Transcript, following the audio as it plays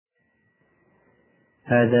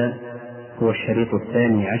هذا هو الشريط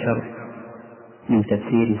 12 من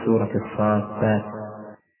تفسير سورة الصافات.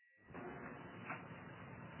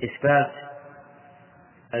 إثبات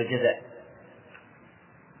الجزاء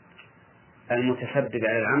المتسبب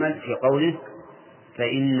على العمل في قوله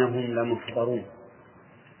فإنهم لمحضرون.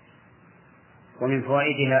 ومن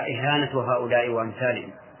فوائدها إهانة هؤلاء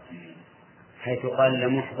وأمثالهم، حيث قال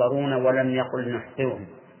لمحضرون ولم يقل نحضرهم،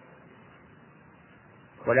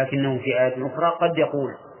 ولكنه في آية أخرى قد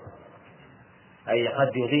يقول، أي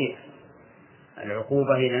قد يضيف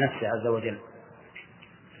العقوبة إلى نفسه عز وجل،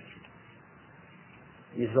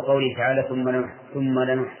 مثل قوله تعالى ثم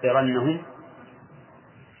لنحضرنهم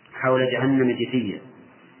حول جهنم جثيا.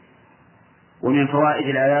 ومن فوائد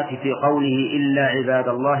الآيات في قوله إلا عباد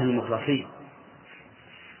الله المخلصين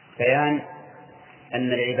بيان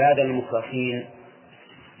أن العباد المخلصين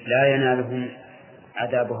لا ينالهم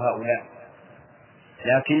عذاب هؤلاء،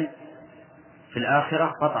 لكن في الآخرة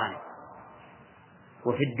قطعا،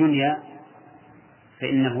 وفي الدنيا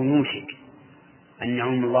فإنه يوشك أن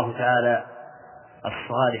يعم الله تعالى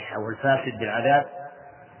الصالح أو الفاسد بالعذاب،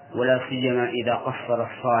 ولا سيما إذا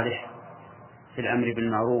قصر الصالح في الأمر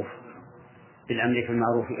بالمعروف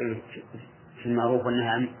في المعروف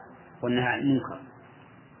والنهي عن المنكر.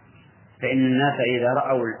 فإن الناس إذا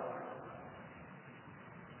رأوا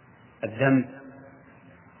الذنب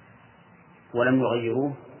ولم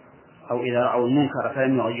يغيروه، أو إذا رأوا المنكر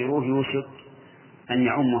فلم يغيروه، يوشك أن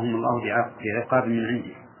يعمهم الله بعقاب من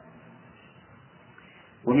عنده.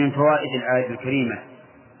 ومن فوائد الآية الكريمة،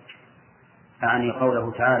 أعني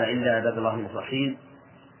قوله تعالى إلا عباد الله المخلصين،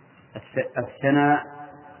 الثناء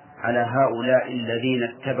على هؤلاء الذين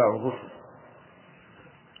اتبعوا الرسل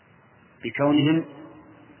بكونهم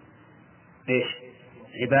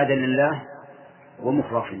عبادا لله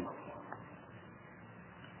ومخلصين.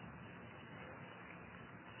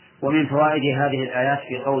 ومن فوائد هذه الآيات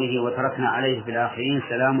في قوله وتركنا عليه في الآخرين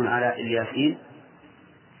سلام على الياسين،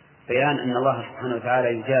 بيان أن الله سبحانه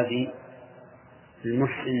وتعالى يجازي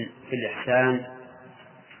المحسن في الإحسان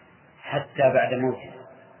حتى بعد موته،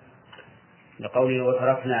 لقوله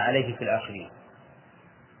وتركنا عليه في الآخرين،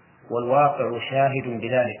 والواقع شاهد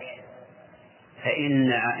بذلك،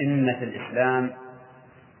 فإن أئمة الإسلام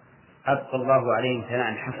أبقى الله عليهم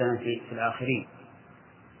ثناء حسنا في الآخرين،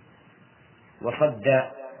 وصد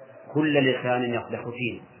كل لسان يقدح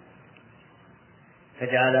فيه،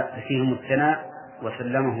 فجعل فيهم الثناء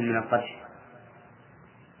وسلمهم من القدح.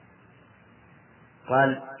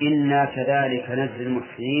 قال إنا كذلك نجزي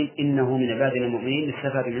المحسنين إنه من عبادنا المؤمنين،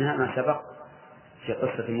 للسفر منها ما سبق في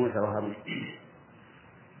قصة موسى وهارون.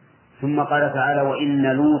 ثم قال تعالى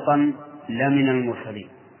وإن لوطا لمن المرسلين.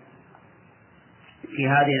 في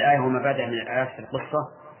هذه الآية وما بعدها من الآيات في القصة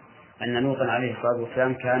أن لوطا عليه الصلاة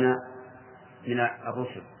والسلام كان من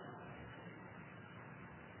الرسل،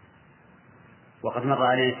 وقد مر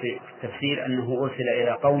علينا في التفسير أنه أرسل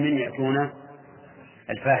إلى قوم يأتون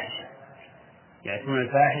الفاحشة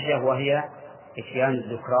وهي إتيان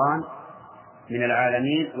الذكران من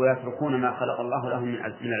العالمين ويتركون ما خلق الله لهم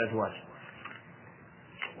من الأزواج.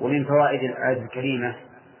 ومن فوائد الآية الكريمة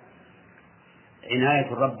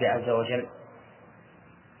عناية الرب عز وجل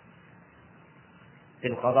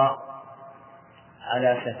بالقضاء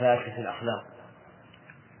على سفاسف الأخلاق،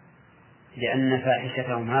 لأن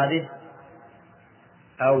فاحشتهم هذه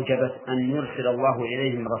أوجبت أن يرسل الله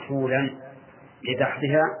إليهم رسولا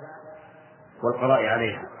لدحضها والقضاء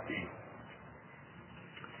عليها.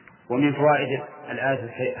 ومن فوائد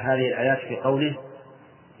هذه الآيات في قوله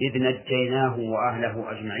إذ نجيناه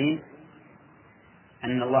وأهله أجمعين،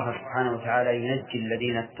 أن الله سبحانه وتعالى ينجي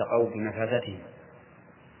الذين اتقوا بمفازتهم،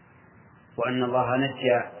 وأن الله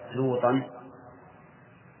نجى لوطا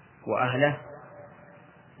وأهله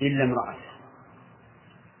إلا امرأته.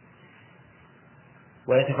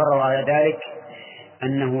 ويتفرع على ذلك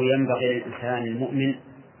أنه ينبغي للإنسان المؤمن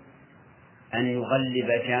أن يغلب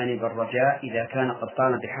جانب الرجاء إذا كان قد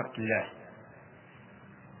قام بحق الله،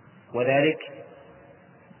 وذلك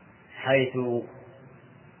حيث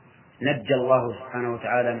نجى الله سبحانه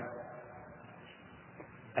وتعالى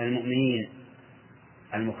المؤمنين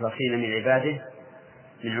المخلصين من عباده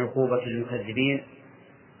من عقوبة المكذبين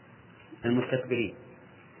المستكبرين.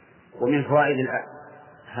 ومن فوائد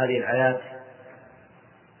هذه الآيات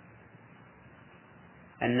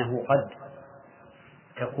أنه قد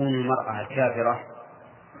تكون المرأة الكافرة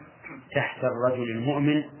تحت الرجل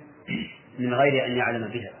المؤمن من غير أن يعلم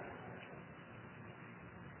بها،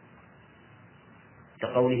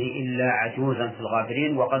 كقوله إلا عجوزا في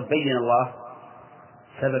الغابرين، وقد بين الله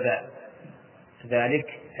سبب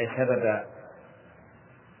ذلك، أي سبب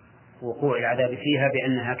وقوع العذاب فيها،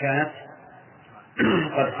 بأنها كانت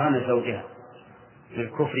قد خانت زوجها.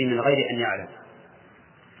 بالكفر من غير أن يعلم.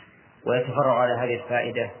 ويتفرع على هذه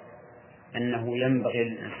الفائدة أنه ينبغي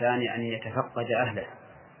للإنسان أن يتفقد أهله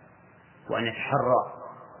وأن يتحرى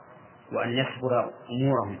وأن يصبر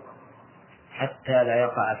أمورهم حتى لا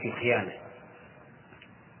يقع في خيانة،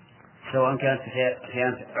 سواء كانت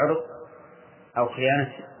خيانة عرض أو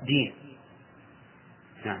خيانة دين.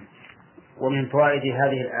 نعم. ومن فوائد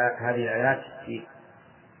هذه الآيات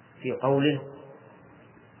في قوله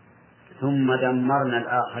ثم دمرنا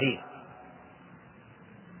الآخرين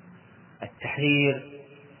التحذير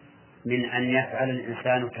من أن يفعل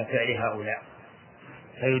الإنسان كفعل هؤلاء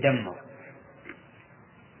فيدمر.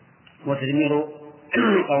 وتدمير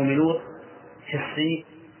قوم لوط حسي،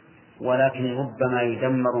 ولكن ربما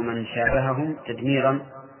يدمر من شابههم تدميرا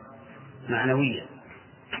معنويا،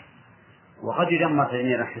 وقد يدمر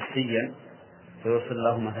تدميرا حسيا فيوصل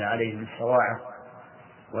الله مثلا عليهم الصواعق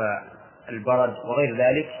والبرد وغير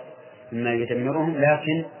ذلك مما يدمرهم،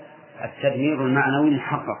 لكن التدمير المعنوي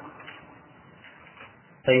محقق.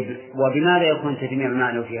 طيب، وبماذا يكون التدمير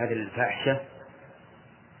المعنوي في هذه الفاحشة؟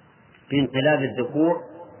 بانقلاب الذكور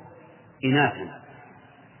إناثا،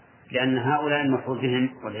 لأن هؤلاء المفروض بهم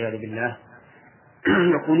والعياذ بالله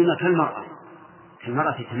يكونون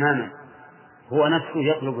كالمرأة تماما. هو نفسه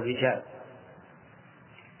يطلب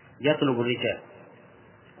الرجال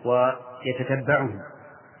ويتتبعهم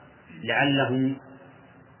لعلهم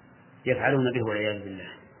يفعلون به والعياذ بالله،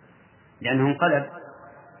 لأنه انقلب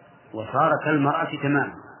وصار كالمرأة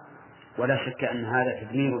تماما. ولا شك أن هذا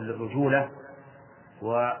تدمير للرجولة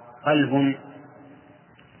وقلب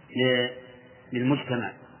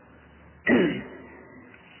للمجتمع.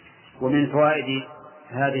 ومن فوائد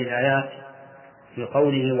هذه الآيات في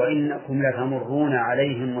قوله وإنكم لتمرون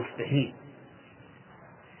عليهم مصبحين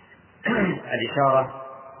الإشارة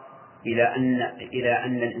إلى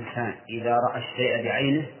أن الإنسان إذا رأى الشيء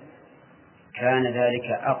بعينه كان ذلك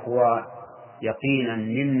أقوى يقينا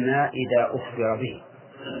مما إذا أخبر به.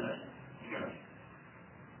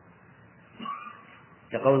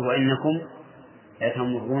 كقوله وإنكم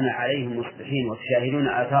لتمرون عليهم مصبحين وتشاهدون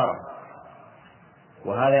آثارهم،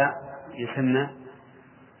 وهذا يسمى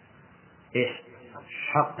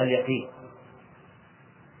حق اليقين،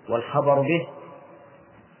 والخبر به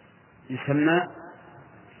يسمى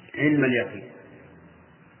علم اليقين.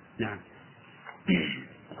 نعم.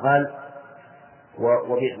 قال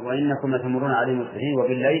وإنكم لتمرون عليهم مصبحين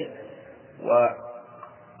وبالليل.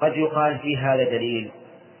 وقد يقال في هذا دليل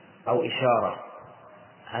أو إشارة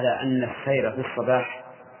على أن السير في الصباح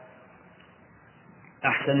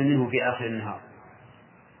أحسن منه في آخر النهار،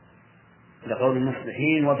 لقول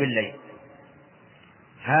المصبحين وبالليل.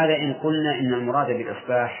 هذا إن قلنا إن المراد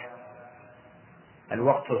بالإصباح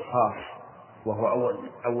الوقت الخاص وهو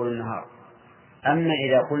أول النهار. أما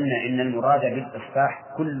إذا قلنا إن المراد بالإصباح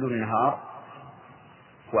كل النهار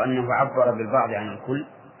وأنه عبر بالبعض عن الكل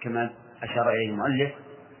كما أشار إليه المؤلف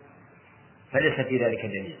فليس في ذلك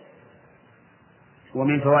دليل.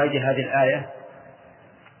 ومن فوائد هذه الآية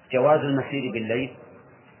جواز المسير بالليل.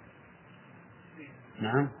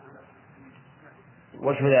 نعم.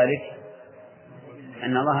 وجه ذلك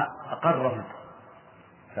أن الله أقرهم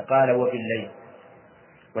فقال وبالليل،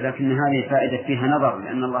 ولكن هذه الفائدة فيها نظر،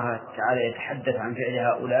 لأن الله تعالى يتحدث عن فعل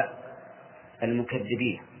هؤلاء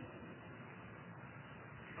المكذبين،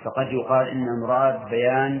 فقد يقال إن المراد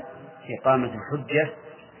بيان إقامة الحجة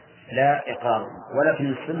لا إقامة،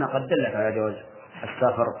 ولكن السنة قد دلت على جواز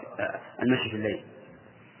السفر المشي في الليل.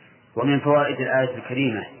 ومن فوائد الآية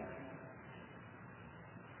الكريمة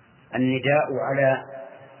النداء على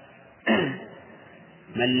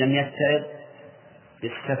من لم يستعد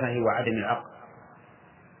بالسفه وعدم العقل،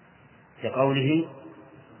 لقوله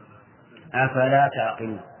أفلا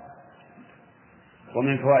تعقلون.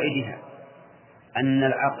 ومن فوائدها أن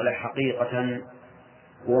العقل حقيقة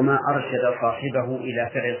هو ما أرشد صاحبه إلى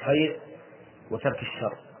فعل الخير وترك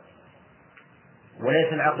الشر،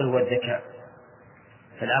 وليس العقل هو الذكاء،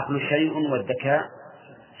 فالعقل شيء والذكاء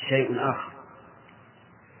شيء آخر.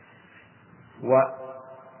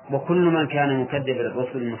 وكل من كان مكذبا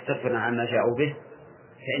للرسل مستكبرا عما جاءوا به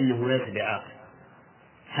فإنه ليس بعاقل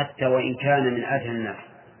حتى وإن كان من أجهل الناس.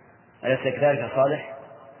 أليس كذلك صالح؟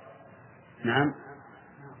 نعم.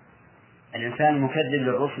 الإنسان المكذب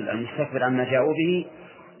للرسل المستكبر عما جاءوا به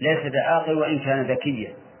ليس بعاقل وإن كان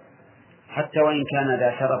ذكيا، حتى وإن كان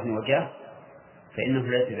ذا شرف وجاه فإنه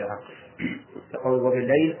ليس بعاقل. لقوله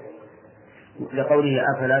وبالليل لقوله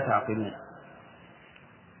أفلا تعقلون.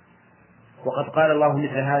 وقد قال الله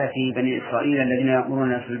مثل هذا في بني إسرائيل الذين يأمرون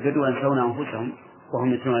الناس بالبر وينسون أنفسهم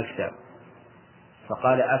وهم يتلون الكتاب،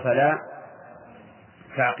 فقال أفلا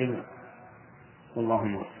تعقلون. والله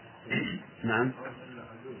موفق. نعم.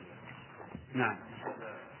 نعم.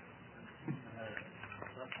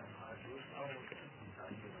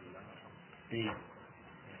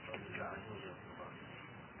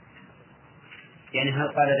 يعني هل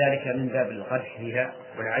قال ذلك من باب القدح فيها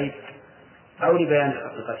والعيب أو لبيان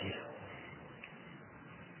حقيقتها؟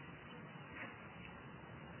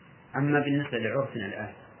 أما بالنسبة لعرفنا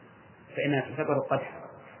الآن فإنها تعتبر قدح،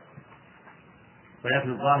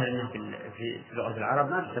 ولكن الظاهر أنه في لغة العرب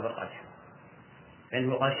ما تعتبر قدح،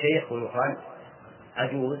 لأنه يقال شيخ ويقال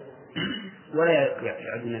عجوز ولا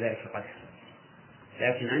يعدون ذلك قدح،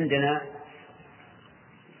 لكن عندنا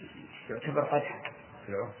يعتبر قدح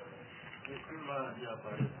في العرف.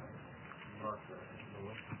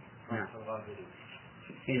 نعم.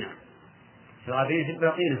 نعم. الغابرين في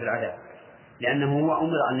الباقين في العذاب، لأنه هو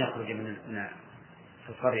أمر أن يخرج من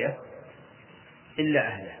القرية إلا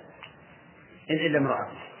أهله إلا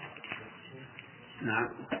امرأته. نعم.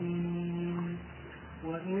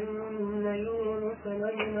 وإن يونس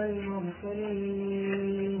لمن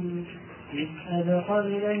المرسلين إذ أبق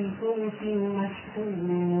إلى الفلك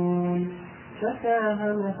المشحون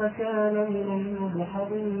فساهم فكان من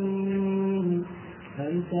المدحضين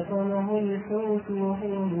فالتقمه الحوت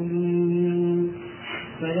وهو مليم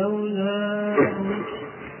فلولا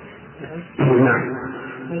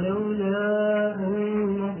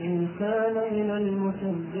أنه كان من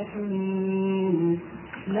المسبحين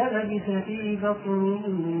للبث في بطنه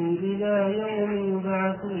إلى يوم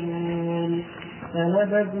يبعثون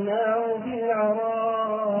فنبذناه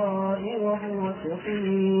بالعراء وهو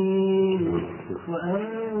سقيم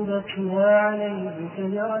وأنبتنا عليه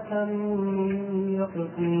شجرة من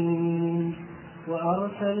يقطين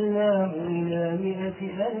وأرسلناه إلى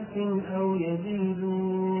 100,000 أو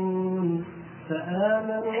يزيدون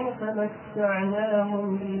فآمنوا فمتعناهم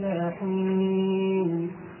إلى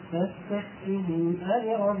حين فاستفتهم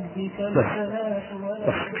ألربك البنات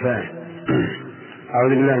أعوذ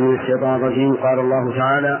بالله من الشيطان الرجيم. قال الله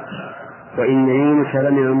تعالى: وإن يونس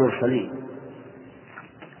لمن المرسلين.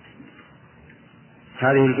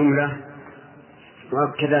 هذه الجملة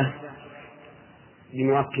مؤكدة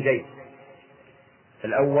بمؤكدين: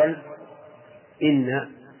 الأول إن،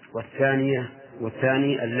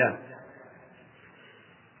 والثاني اللام.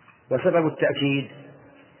 وسبب التأكيد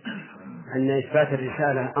أن إثبات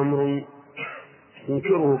الرسالة أمر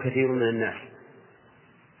ينكره كثير من الناس،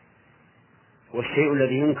 والشيء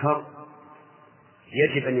الذي ينكر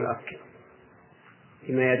يجب أن يؤكد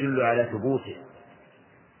بما يدل على ثبوته،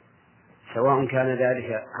 سواء كان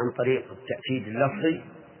ذلك عن طريق التأكيد اللفظي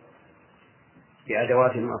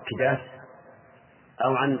بأدوات المؤكدات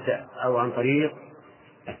أو عن طريق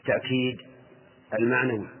التأكيد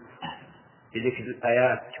المعنوي بذكر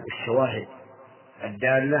الآيات والشواهد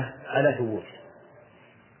الدالة على ثبوته.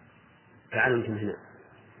 تعلمتم هنا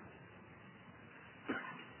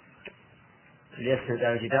ليسند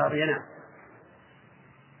على الجدار ينام.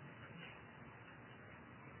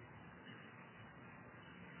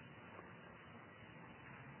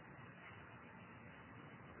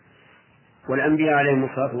 والأنبياء عليهم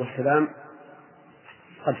الصلاة والسلام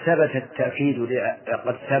قد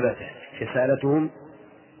ثبتت رسالتهم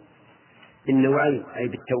بالنوعين، أي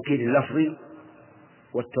بالتوكيد اللفظي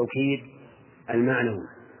والتوكيد المعنوي،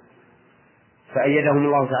 فأيدهم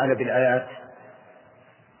الله تعالى بالآيات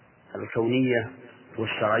الكونية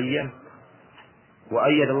والشرعية،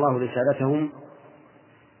 وأيد الله رسالتهم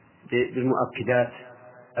بالمؤكدات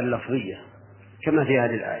اللفظية كما في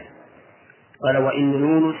هذه الآية. قال: وإن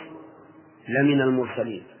يونس لمن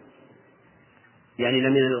المرسلين، يعني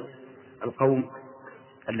لمن القوم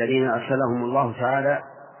الذين أرسلهم الله تعالى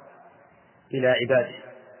إلى عباده،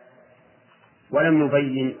 ولم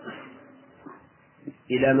يبين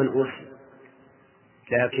إلى من أرسل،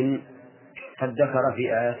 لكن قد ذكر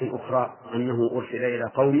في آيات أخرى أنه أرسل إلى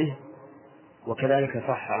قومه. وكذلك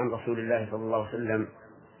صح عن رسول الله صلى الله عليه وسلم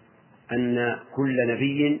أن كل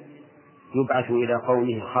نبي يبعث إلى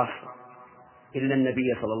قومه خاصة إلا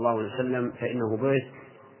النبي صلى الله عليه وسلم فإنه بعث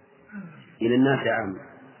إلى الناس عامة.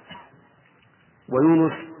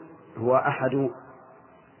 ويونس هو أحد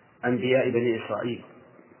أنبياء بني إسرائيل،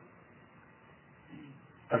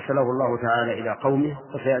 أرسله الله تعالى إلى قومه،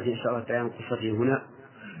 وسيأتي إن شاء الله بيان قصته هنا.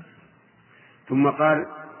 ثم قال: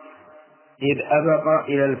 إذ أبق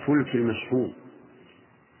إلى الفلك المشحون.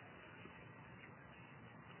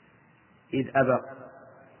 إذ أبق،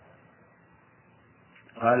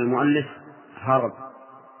 قال المؤلف: هرب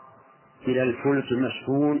إلى الفلك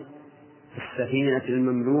المشحون في السفينة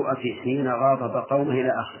المملوءة حين غاضب قومه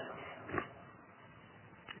إلى آخره.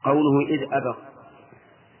 قوله إذ أبق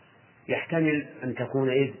يحتمل أن تكون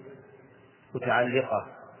إذ متعلقة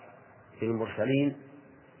بالمرسلين،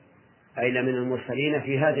 أي لمن المرسلين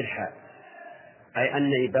في هذه الحال، أي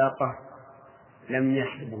أن إباقة لم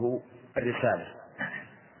يحسبه الرسالة،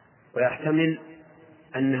 ويحتمل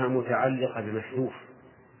أنها متعلقة بمحذوف،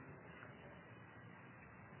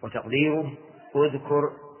 وتقديره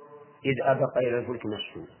اذكر إذ أبق إلى الفلك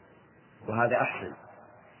المشحون، وهذا أحسن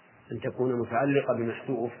أن تكون متعلقة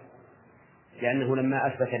بمحذوف، لأنه لما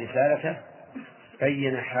أثبت رسالته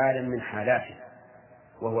بين حالا من حالاته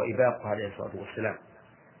وهو إباقه عليه الصلاة والسلام.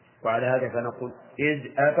 وعلى هذا فنقول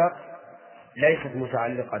إذ أبق ليست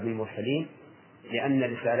متعلقة بالمرسلين، لأن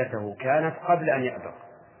رسالته كانت قبل أن يأبق،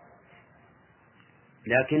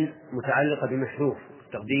 لكن متعلقة بمحذوف،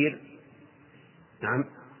 التقدير نعم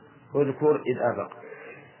اذكر إذ أبق.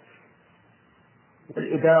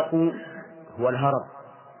 والإباق هو الهرب،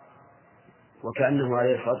 وكأنه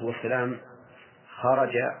عليه الصلاة والسلام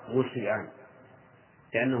خرج مسرعا،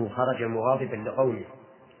 لأنه خرج مغاضبا لقومه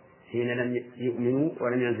حين لم يؤمنوا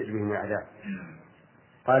ولم ينزل بهم العذاب.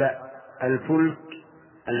 قال الفلك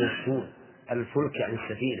المشحون، الفلك يعني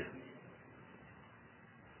السفينة،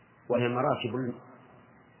 وهي مراكب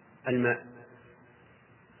الماء.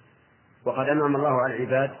 وقد أنعم الله على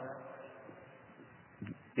العباد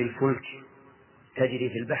بالفلك تجري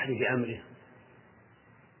في البحر بأمره،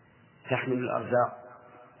 تحمل الأرزاق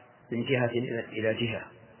من جهة إلى جهة،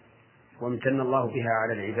 وامتن الله بها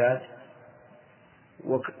على العباد،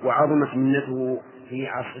 وعظمت منته في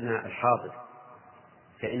عصرنا الحاضر،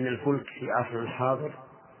 فإن الفلك في عصرنا الحاضر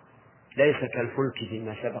ليس كالفلك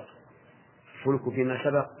فيما سبق. الفلك فيما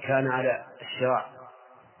سبق كان على الشراع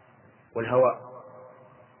والهواء،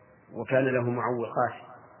 وكان له معوقات،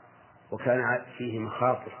 وكان فيه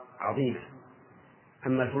مخاطر عظيمة.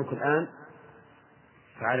 أما الفلك الآن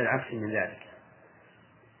فعلى العكس من ذلك.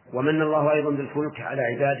 ومن الله أيضا بالفلك على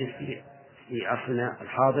عباده في عصرنا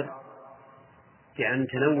الحاضر بأن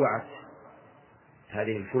تنوعت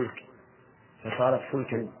هذه الفلك، فصارت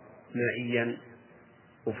فلكا مائيا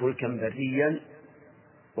وفلكا بريا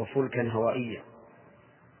وفلكا هوائيا.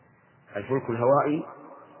 الفلك الهوائي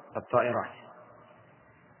الطائرات،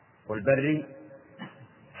 والبري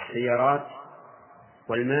السيارات،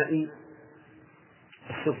 والماء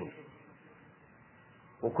السفن.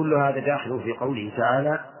 وكل هذا داخل في قوله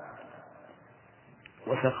تعالى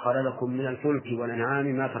وسخر لكم من الفلك والأنعام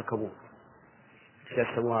ما تركبون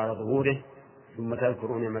تستووا على ظهوره ثم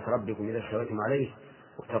تذكرون نعمة ربكم إذا استويتم عليه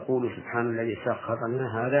وتقولوا سبحان الذي سخر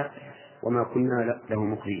لنا هذا وما كنا له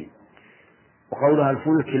مقرنين. وقولها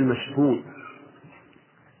الفلك المشحون،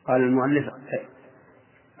 قال المؤلف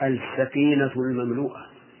السفينة المملوءة،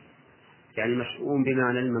 يعني مشحون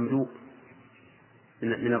بمعنى المملوء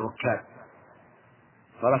من الركاب.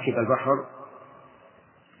 فركب البحر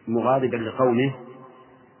مغاضبا لقومه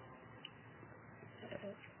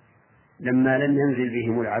لما لم ينزل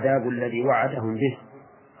بهم العذاب الذي وعدهم به،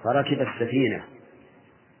 فركب السفينة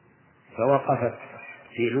فوقفت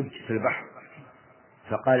في لجة البحر،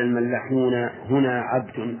 فقال الملاحون هنا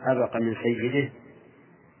عبد أبق من سيده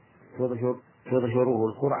تظهره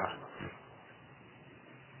القرعة.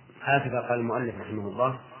 هكذا قال المؤلف رحمه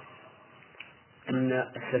الله أن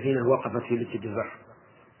السفينة وقفت في لجة البحر،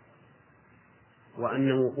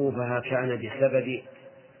 وأن وقوفها كان بسبب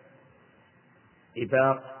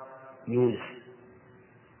إباق يونس.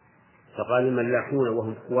 فقال الملاحون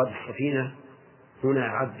وهم قواد السفينة هنا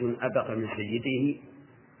عبد أبق من سيده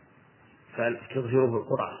فتظهره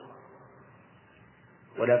القرعة،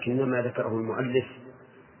 ولكن ما ذكره المؤلف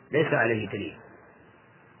ليس عليه دليل،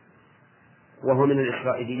 وهو من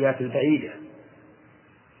الإسرائيليات البعيدة.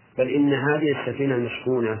 بل إن هذه السفينة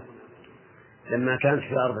المشحونة لما كانت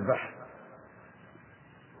في أرض البحر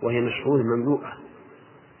وهي مشحونة مملوءة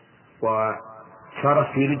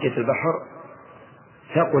وصارت في لجة البحر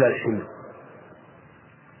ثقل الحمل،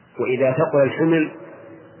 وإذا ثقل الحمل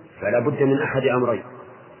فلا بد من أحد أمرين: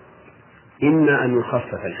 إما أن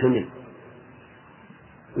يخفف الحمل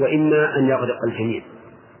وإما أن يغرق الجميع.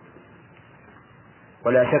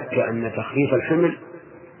 ولا شك أن تخفيف الحمل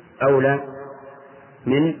أولى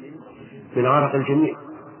من غرق الجميع،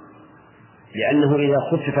 لأنه إذا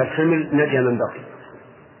خفف الحمل نجا من بقي،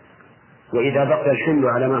 وإذا بقي الحمل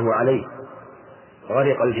على ما هو عليه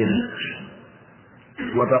غرق الجميع،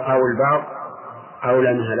 وبقاء البعض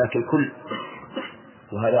أولى من هلاك الكل،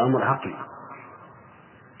 وهذا أمر عقلي.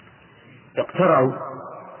 اقترعوا،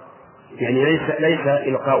 يعني ليس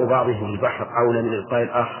إلقاء بعضهم في البحر أولى من إلقاء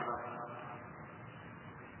الآخر،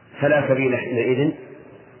 فلا سبيل حينئذ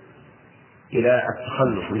إلى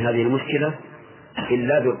التخلص من هذه المشكلة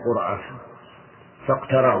إلا بالقرعة.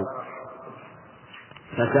 فاقترعوا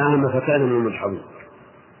فساهم فكان من المدحضين.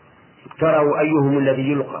 اقترعوا أيهم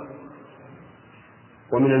الذي يلقى،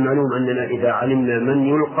 ومن المعلوم أننا إذا علمنا من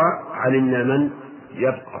يلقى علمنا من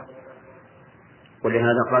يبقى،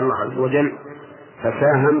 ولهذا قال الله عز وجل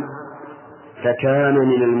فساهم فكان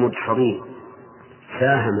من المدحضين.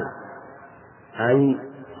 ساهم أي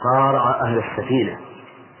قارع أهل السفينة،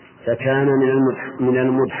 فكان من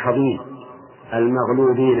المدحضين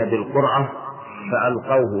المغلوبين بالقرعة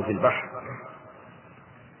فألقوه في البحر.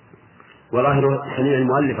 وظاهر سميع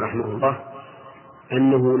المؤلف رحمه الله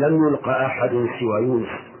أنه لم يلقى أحد سوى يونس،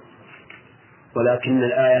 ولكن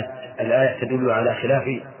الآية تدل على خلاف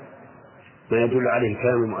ما يدل عليه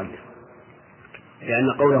كلام المؤلف،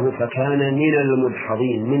 لأن قوله فكان من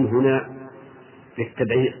المدحضين من هنا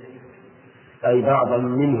للتبعيض أي بعضا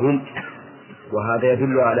منهم، وهذا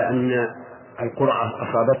يدل على أن القرعة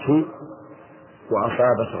أصابته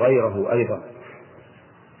وأصابت غيره أيضا.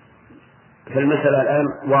 فالمسألة الآن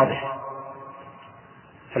واضحة،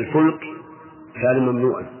 الفلك كان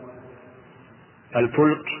ممنوعا،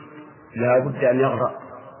 الفلك لا بد أن يغرق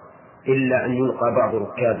إلا أن يلقى بعض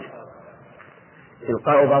ركابه،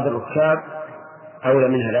 إلقاء بعض الركاب أولى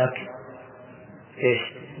من هلاك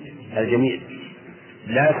الجميع.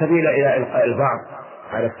 لا سبيل إلى إلقاء البعض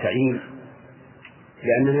على التعيين،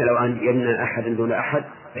 لأننا لو أن يمنع أحد دون أحد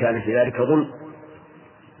كان في ذلك ظلم،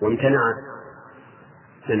 وامتنع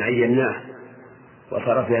من عيناه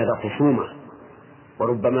وصار في هذا خصومة،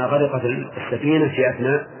 وربما غرقت السفينة في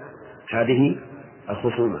أثناء هذه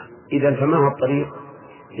الخصومة. إذن فما هو الطريق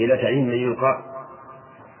إلى تعيين من يلقى؟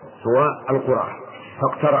 هو القرعة.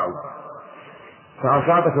 فاقترعوا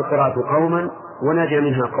فأصابت القرعة قوما ونجا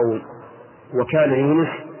منها قوم، وكان يونس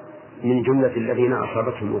من جملة الذين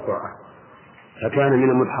أصابتهم القرعة، فكان من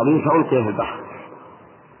المدحضين فألقي في البحر.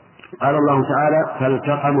 قال الله تعالى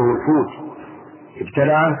فالتقمه الحوت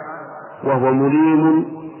ابتلعه وهو مليم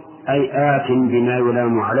أي آت بما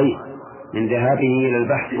يلام عليه من ذهابه إلى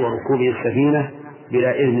البحر وركوبه السفينة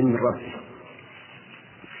بلا إذن من ربه.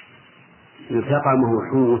 التقمه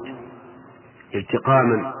الحوت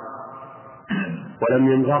التقاما ولم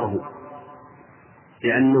ينظره،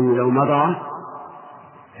 لأنه لو مضى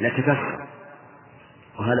لتكسر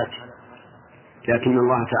وهلك، لكن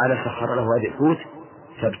الله تعالى سخر له هذه الحوت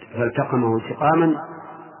فالتقمه التقاما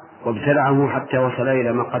وابتلعه حتى وصل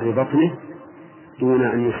إلى مقر بطنه دون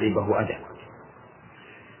أن يصيبه أذى.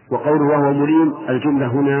 وقوله وهو مليم الجملة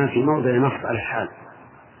هنا في موضع نصب على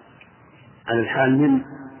الحال من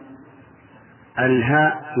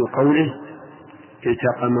الهاء في قوله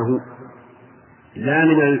التقمه، لا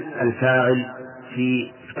من الفاعل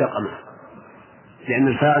في التقمه، لأن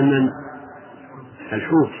الفاعل من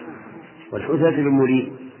الحوت، والحوت هذا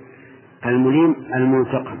المليم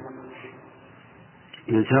الملتقم،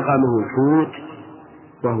 التقمه الحوت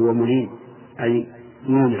وهو مليم أي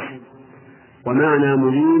يونس. ومعنى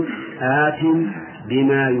مليم آت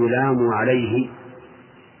بما يلام عليه،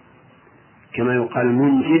 كما يقال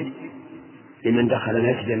منجد لمن دخل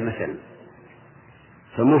نجدا مثلا،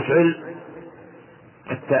 فمفعل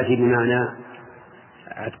قد تأتي بمعنى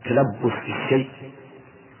التلبس بالشيء،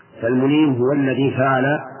 فالمليم هو الذي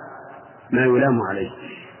فعل ما يلام عليه.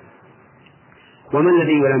 وما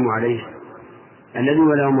الذي يلام عليه؟ الذي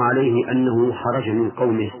يلام عليه أنه خرج من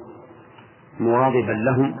قومه مواظبا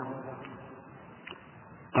لهم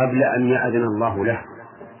قبل أن يأذن الله له،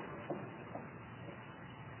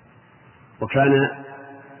 وكان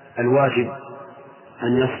الواجب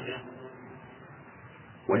أن يصبر،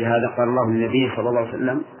 ولهذا قال الله للنبي صلى الله عليه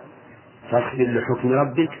وسلم فاصبر لحكم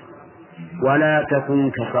ربك ولا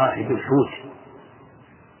تكن كصاحب الحوت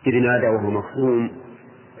إذ نادى وهو مخصوم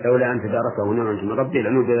لولا أن تداركه نعمة من ربه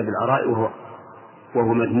لنبذ بالعراء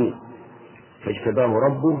وهو مذموم فاجتباه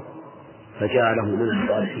ربه فجعله من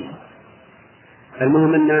الصالحين.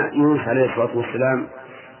 المهم أن يونس عليه الصلاة والسلام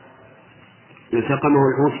التقمه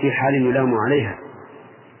الحوت في حال يلام عليها،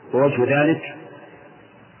 ووجه ذلك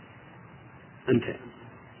أنت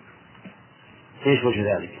إيش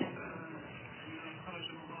وجه ذلك؟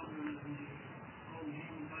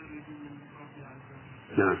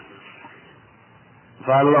 نعم.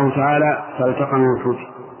 قال الله تعالى فالتقمه الحوت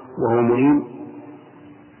وهو مليم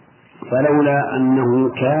فلولا أنه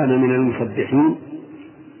كان من المسبحين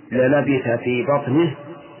للبث في بطنه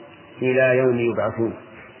إلى يوم يبعثون.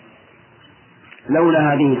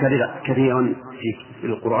 لولا هذه كثيرا في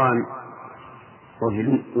القرآن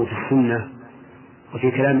وفي السنة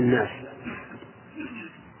وفي كلام الناس،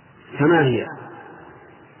 فما هي؟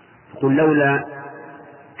 قل لولا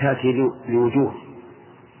تأتي لوجوه.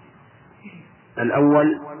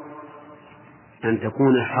 الأول أن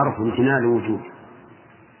تكون حرف امتناع لوجود،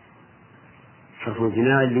 حرف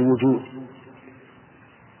امتناع لوجود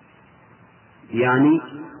يعني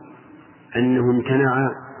أنه امتنع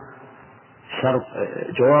شرط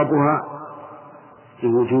جوابها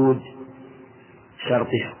لوجود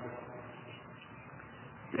شرطها،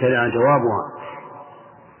 امتنع جوابها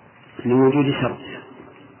لوجود شرط.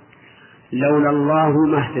 لولا الله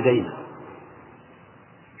ما اهتدينا،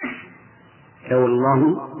 لولا الله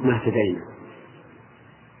ما اهتدينا،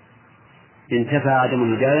 انتفى عدم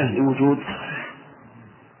الهداية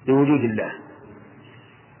لوجود الله.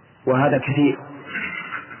 وهذا كثير،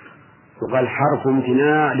 وقال حرف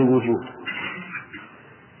امتناع لوجود،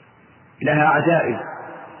 لها عجائب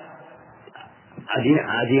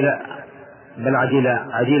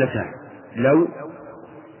عديلتان، لو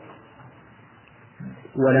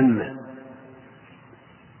ولما.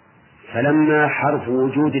 فلما حرف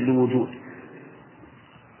وجود لوجود،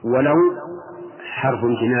 ولو حرف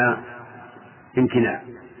امتناع،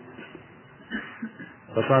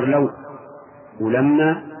 فصار لو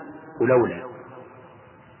ولما ولولا،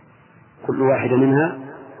 كل واحدة منها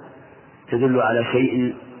تدل على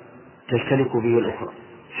شيء تشترك به الأخرى.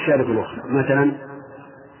 مثلا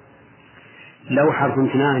لو حرف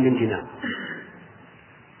امتناع لامتناع،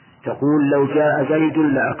 تقول لو جاء زيد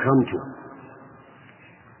لأكرمته.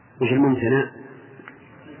 وش الممتنع؟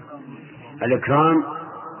 الإكرام،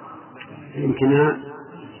 امتناع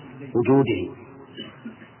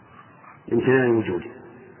وجوده.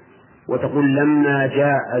 وتقول لما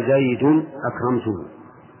جاء زيد أكرمته،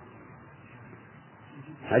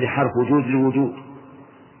 هذه حرف وجود لوجود،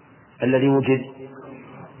 الذي وجد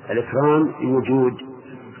الإكرام لوجود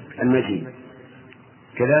المجيء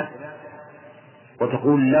كذا.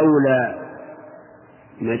 وتقول لولا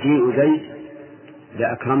مجيء زيد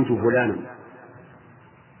لأكرمت فلانا،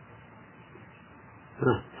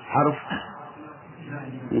 حرف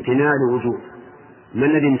امتناع لوجود. ما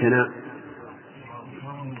الذي امتنع؟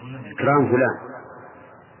 إكرام فلان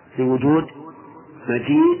لوجود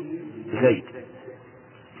مجيء زيد.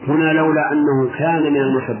 هنا لولا أنه كان من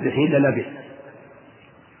المسبحين للبث.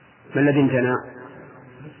 ما الذي امتنع؟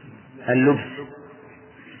 اللبث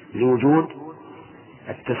لوجود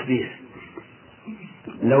التسبيح.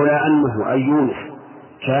 لولا أنه أي يونس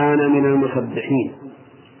كان من المسبحين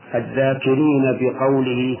الذاكرين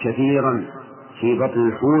بقوله كثيرا في بطن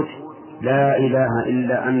الحوت لا إله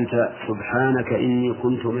إلا أنت سبحانك إني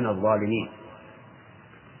كنت من الظالمين.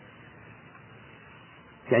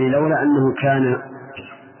 يعني لولا أنه كان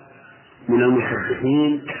من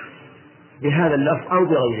المسبحين بهذا اللفظ أو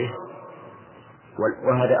بغيره،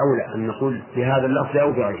 وهذا أولى أن نقول بهذا اللفظ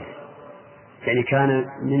أو بغيره، يعني كان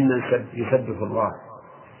ممن يسبح الله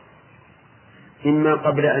إما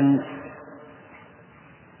قبل أن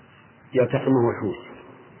يلتقمه الحوت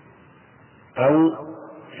أو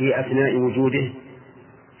في أثناء وجوده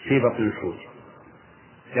في بطن الحوت.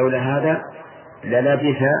 لولا هذا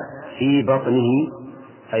للبث في بطنه،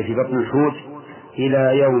 أي في بطن الحوت،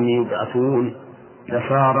 إلى يوم يبعثون،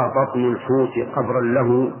 لصار بطن الحوت قبرا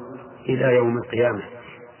له إلى يوم القيامة.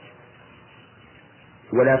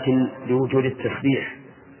 ولكن لوجود التسبيح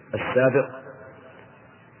السابق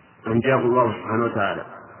أنجاه الله سبحانه وتعالى.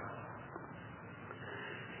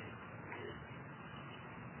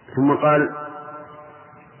 ثم قال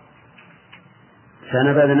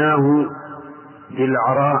فنبذناه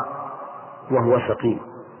بالعراء وهو سقيم.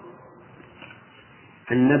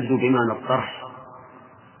 النبذ بمعنى الطرح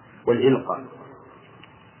والإلقاء.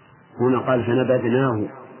 هنا قال فنبذناه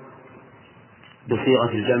بصيغة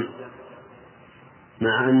الجمع،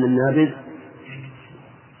 مع أن النابذ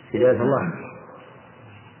هداية الله،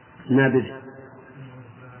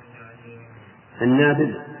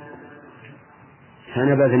 النابذ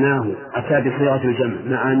فنبذناه أتى بصيغة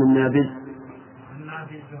الجمع مع أن النابذ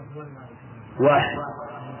واحد.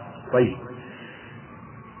 طيب،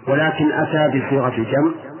 ولكن أتى بصيغة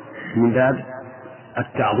الجمع من باب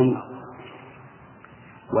التعظيم،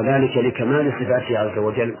 وذلك لكمال صفاته عز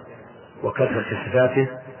وجل وكثرة صفاته،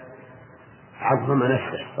 عظم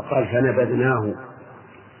نفسه فقال فنبذناه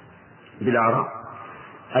بالعراء،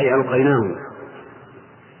 أي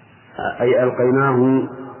ألقيناه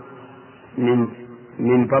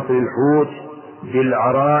من بطن الحوت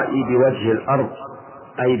بالعراء بوجه الأرض،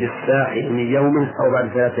 أي بالساحل من يومه أو بعد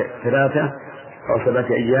 3 أو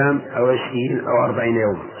 7 أيام أو 20 أو 40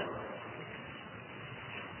 يوما.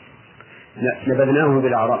 نبذناه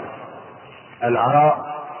بالعراء.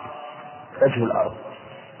 العراء وجه الأرض،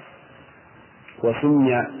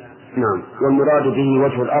 وسمي والمراد به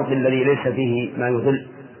وجه الأرض الذي ليس فيه ما يظل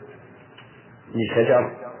من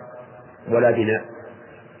شجر ولا بناء،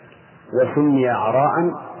 وسمي عراء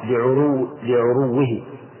لعروه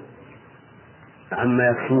عما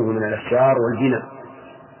يكفوه من الأشجار والبناء.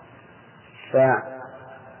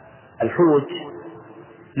 فالحوت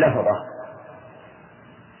لفظة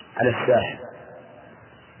على الساحل،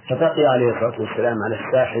 فبقي عليه الصلاة والسلام على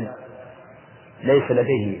الساحل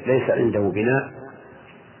ليس عنده بناء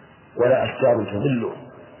ولا أشجار تظله،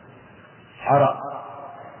 عرق،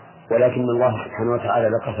 ولكن الله سبحانه وتعالى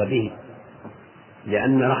لطف به،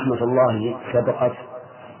 لأن رحمة الله سبقت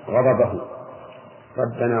غضبه.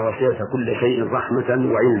 ربنا وسعت كل شيء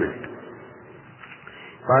رحمة وعلما.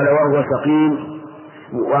 قال وهو سقيم.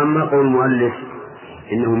 وأما قول المؤلف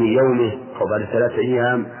إنه من يومه أو بعد 3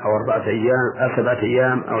 أيام أو 4 أيام أو 7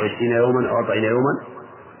 أيام أو 20 يوما أو 40 يوما،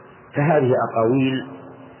 فهذه أقاويل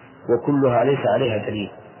وكلها ليس عليها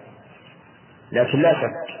دليل، لكن لا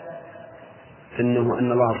شك أن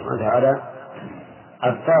الله سبحانه وتعالى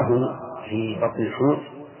أبقاه في بطن الحوت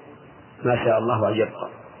ما شاء الله أن يبقى.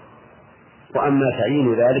 وأما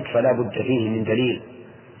تعيين ذلك فلا بد فيه من دليل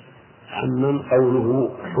عمن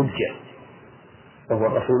قوله حجة، وهو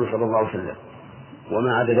الرسول صلى الله عليه وسلم.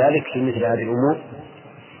 وما عدا ذلك في مثل هذه الأمور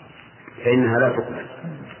فإنها لا تقبل.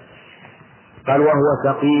 قال وهو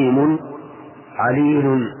سقيم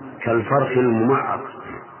عليل كالفرخ الممعق.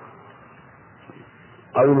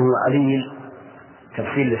 قوله عليل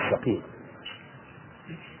تفصيل للسقيم،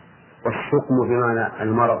 والسقم بمعنى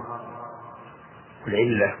المرض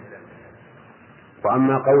والعلة.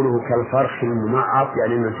 وأما قوله كالفرخ الممعق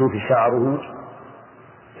يعني منسوف شعره،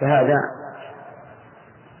 فهذا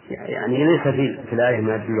يعني ليس في الآية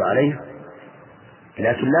ما يدل عليه،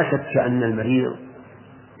 لكن لا شك أن المريض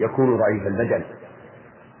يكون ضعيف البدن،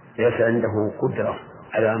 ليس عنده قدرة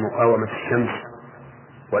على مقاومة الشمس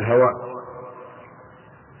والهواء.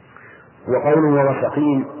 وقوله وهو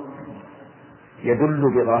سقيم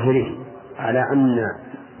يدل بظاهره على أن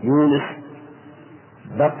يونس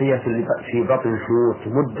بقي في بطن الحوت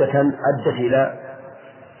مدة أدت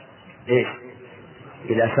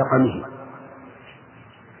إلى سقمه.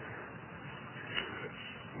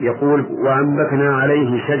 يقول وأنبتنا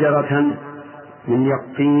عليه شجرة من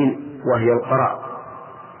يقطين وهي القرع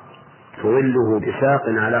تظله بساق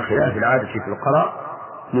على خلاف العادة في القرع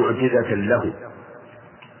معجزة له.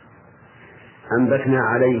 أنبتنا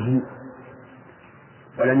عليه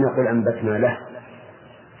ولم يقل أنبتنا له،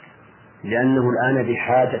 لأنه الآن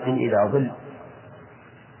بحاجة إلى ظل،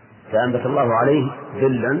 فأنبت الله عليه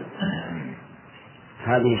ظلا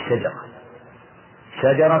هذه الشجرة،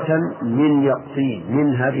 شجرة من يقطين،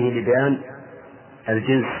 من هذه لبيان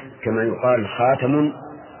الجنس كما يقال خاتم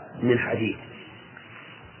من حديد.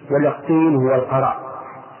 واليقطين هو القرع.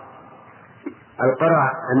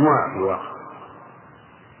 القرع أنواع في الواقع،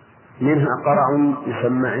 منها قرع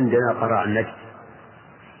يسمى عندنا قرع النجد،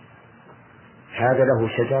 هذا له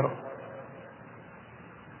شجر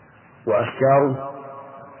وأشجاره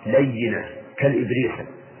لينة كالإبريق،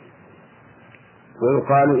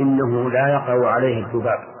 ويقال إنه لا يقع عليه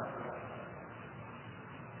الذباب.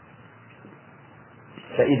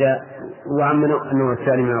 فإذا وعم النوع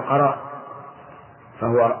الثاني من القرع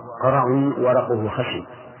فهو قرع ورقه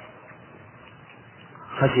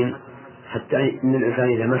خشن حتى إن الإنسان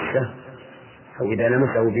إذا مسه أو إذا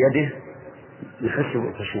لمسه بيده يحس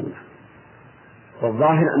بالخشونة.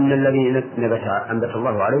 والظاهر أن الذي أنبت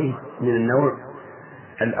الله عليه من النوع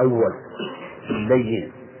الأول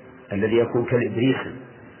اللين الذي يكون كالإبريق،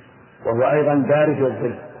 وهو أيضا بارد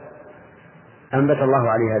والظل، أنبت الله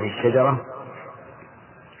عليه هذه الشجرة.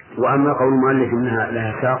 وأما قول المؤلف إنها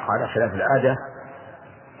لها ساق على خلاف العادة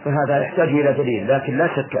فهذا يحتاج إلى دليل، لكن لا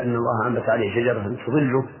شك أن الله أنبت عليه شجرة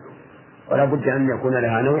تظله، ولا بد أن يكون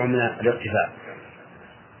لها نوع من الارتفاع.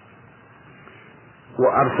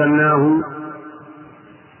 وأرسلناه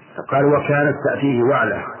قال وكانت تأتيه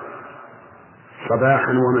وعلة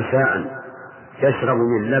صباحا ومساء يشرب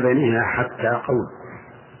من لبنها حتى قول.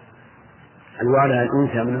 الوعلة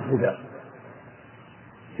الأنثى من الربا،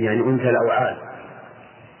 يعني أنثى الأوعال،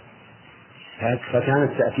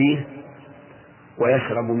 فكانت تأتيه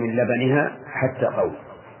ويشرب من لبنها حتى قول.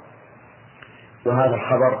 وهذا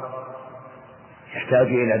الخبر يحتاج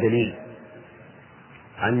إلى دليل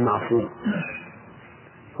عن معصوم،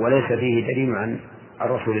 وليس فيه دليل عن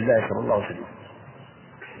رسول الله صلى الله عليه وسلم.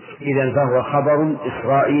 إذن فهو خبر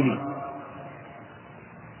إسرائيلي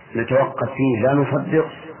نتوقف فيه، لا نصدق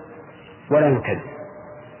ولا نكذب.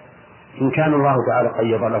 إن كان الله تعالى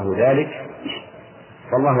قيض له ذلك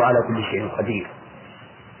فالله على كل شيء قدير،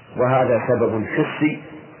 وهذا سبب حسي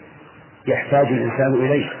يحتاج الإنسان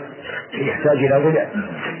إليه، يحتاج إلى غذاء.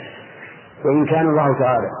 وإن كان الله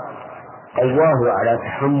تعالى قواه على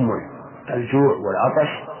تحمل الجوع والعطش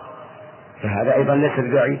فهذا أيضا ليس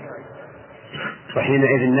ببعيد،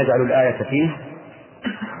 وحينئذ نجعل الآية فيه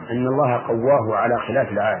أن الله قواه على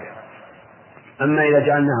خلاف العادة. أما إذا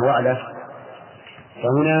جعلناه وعلة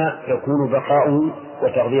فهنا يكون بقاؤه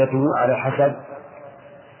وتغذيته على حسب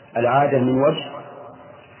العادة من وجه،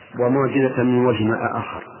 ومعجزة من وجه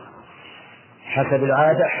آخر. حسب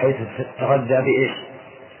العادة حيث تغذى بإيش؟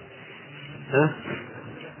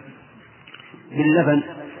 باللبن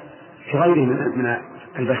كغيره من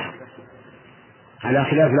البشر، على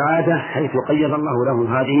خلاف العادة حيث قيض الله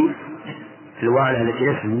له هذه الوعلة التي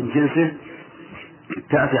ليست من جنسه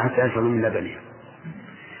تأتي حتى يشرب من لبنه.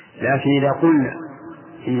 لكن إذا قلنا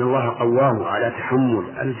إن الله قواه على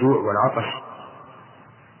تحمل الجوع والعطش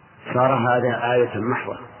صار هذا آية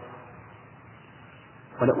محضة،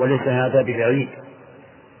 وليس هذا ببعيد،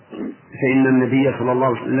 فإن النبي صلى الله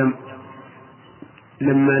عليه وسلم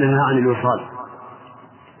لما نهى عن الوصال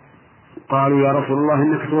قالوا يا رسول الله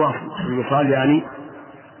إنك تواصل. الوصال يعني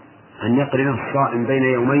أن يقرن الصائم بين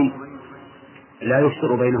يومين لا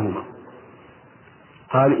يفطر بينهما.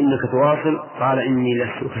 قال إنك تواصل، قال إني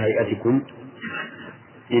لست كهيئتكم،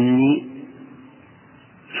 إني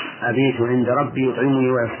أبيت عند ربي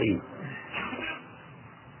يطعمني ويسقين،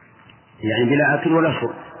 يعني بلا أكل ولا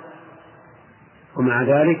شرب، ومع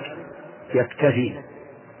ذلك يكتفي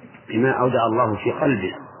بما أودع الله في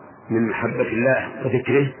قلبه من محبة الله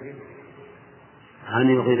وذكره عن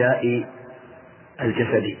الغذاء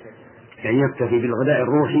الجسدي، يعني يكتفي بالغذاء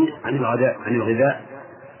الروحي عن الغذاء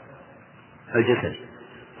الجسدي،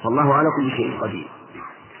 فالله على كل شيء قدير.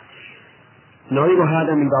 نظير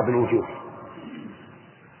هذا من بعض الوجوه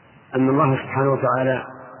أن الله سبحانه وتعالى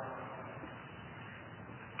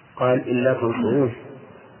قال إلا تنصروه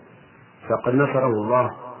فقد نصره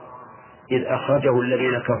الله إذ أخرجه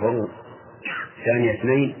الذين كفروا ثاني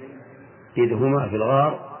اثنين إذ هما في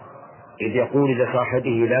الغار إذ يقول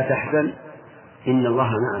لصاحبه لا تحزن إن الله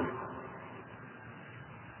معنا.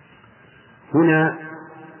 هنا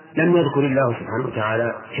لم يذكر الله سبحانه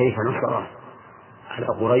وتعالى كيف نصره على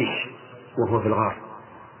قريش وهو في الغار،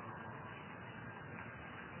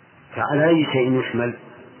 فعلى أي شيء يحمل؟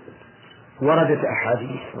 وردت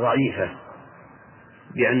أحاديث ضعيفة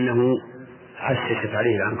بأنه عششت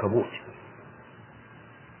عليه العنكبوت،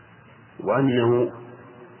 وأنه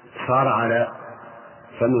صار على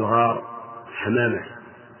فم الغار حمامة،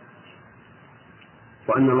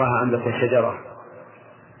 وأن الله أنبت شجرة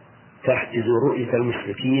تحجز رؤية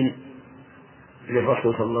المشركين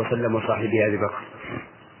للرسول صلى الله عليه وسلم وصاحبه أبي بكر.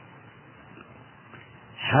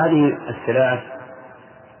 هذه الثلاث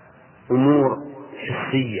أمور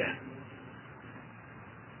حسية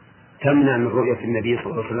تمنع من رؤية النبي صلى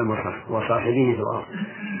الله عليه وسلم وصاحبه في الأرض،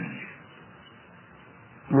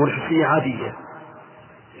 أمور حسية عادية،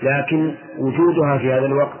 لكن وجودها في هذا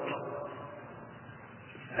الوقت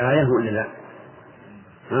آية ولا لا؟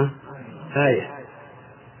 آية،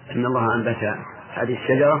 إن الله أنبت هذه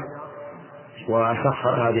الشجرة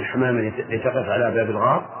وسخر هذه الحمامة لتقف على باب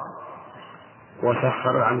الغار،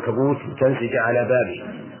 وسخر العنكبوت لتنسج على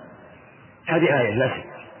بابه. هذه آية لا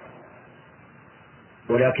شك،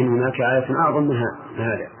 ولكن هناك آية أعظم من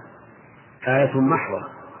هذا، آية محضة،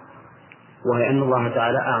 وهي أن الله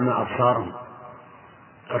تعالى أعمى أبصارهم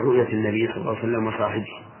عن رؤية النبي صلى الله عليه وسلم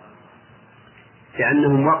وصاحبه،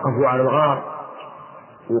 لأنهم وقفوا على الغار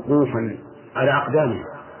وقوفا على أقدامهم،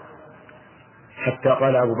 حتى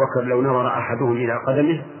قال أبو بكر لو نظر أحدهم إلى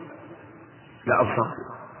قدمه لأبصر،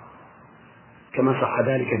 كما صح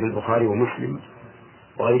ذلك في البخاري ومسلم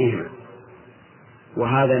وغيرهما.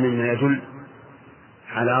 وهذا مما يدل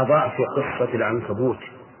على ضعف قصة العنكبوت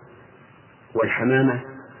والحمامة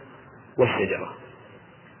والشجرة،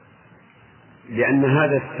 لأن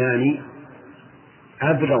هذا الثاني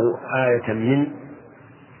أبلغ آية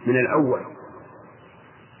من الأول.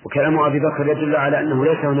 وكلام أبي بكر يدل على أنه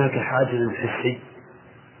ليس هناك حاجز حسي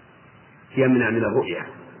يمنع من الرؤية،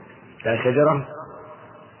 لا شجرة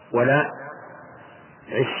ولا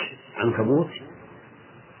عش عنكبوت،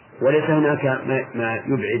 وليس هناك ما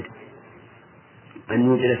يبعد أن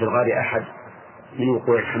يوجد في الغار أحد من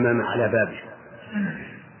وقوع الحمامة على بابه.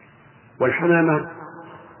 والحمامة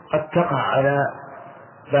قد تقع على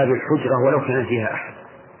باب الحجرة ولو كان فيها أحد،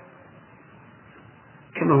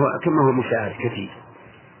 كما هو مشاهد كثير.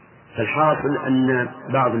 فالحاصل أن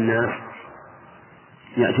بعض الناس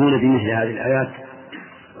يأتون بمثل هذه الآيات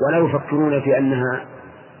ولا يفكرون في أنها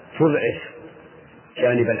تضعف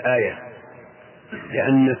جانب الآية،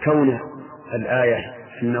 لأن كون الآية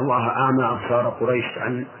إن الله أعمى أبصار قريش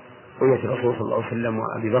عن رؤية الرسول صلى الله عليه وسلم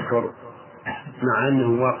وأبي بكر مع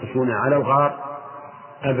أنهم واقفون على الغار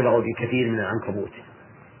أبلغ بكثير من العنكبوت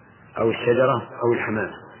أو الشجرة أو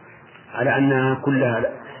الحمامة، على أنها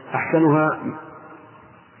كلها أحسنها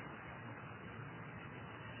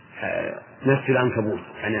نفس العنكبوت،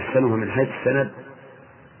 يعني أحسنها من حيث السند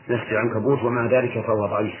نفس العنكبوت، ومع ذلك فهو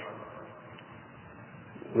ضعيف.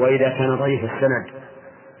 وإذا كان ضعيف السند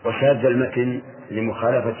وشاذ المتن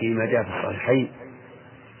لمخالفة ما جاء في الصحيحين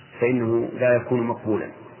فإنه لا يكون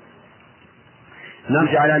مقبولا.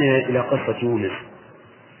 نرجع الآن إلى قصة يونس.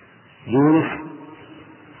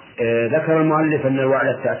 ذكر المؤلف أن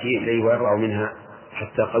الوعلة تأتي إليه ويرضع منها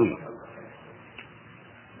حتى قوي.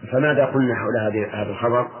 فماذا قلنا حول هذا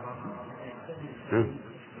الخبر؟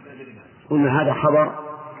 قلنا هذا خبر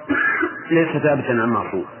ليس ثابتا عن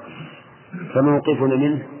معصوم، فموقفنا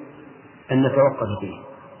منه أن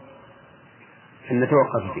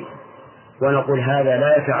نتوقف فيه ونقول هذا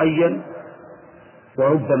لا يتعين،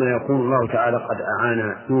 وربما يكون الله تعالى قد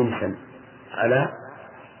أعان يونسا على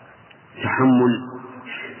تحمل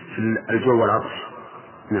الجوع والعطش.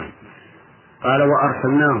 نعم. قال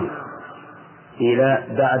وأرسلناه إلى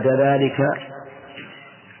بعد ذلك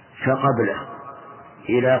فقبله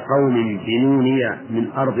إلى قوم بنونية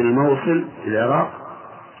من أرض الموصل في العراق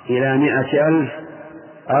إلى 100,000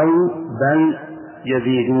 أو بل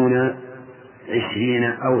يزيدون 20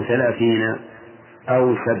 أو 30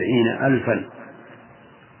 أو 70,000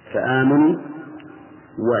 فآمنوا،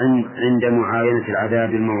 وعند معاينة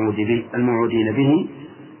العذاب الموعودين به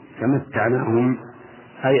فمتعناهم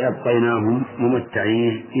أي أبقيناهم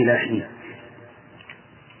ممتعين إلى حين.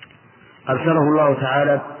 أرسله الله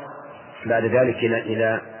تعالى بعد ذلك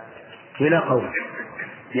إلى قوم،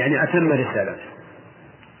 يعني أتم رسالة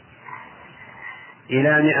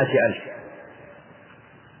إلى 100,000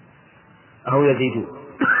 أو يزيدون.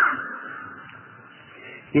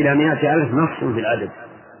 إلى 100,000 نص في العدد،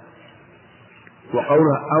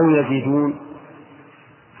 وقوله أو يزيدون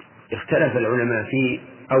اختلف العلماء فيه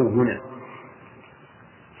أو هنا،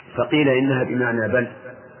 فقيل إنها بمعنى بل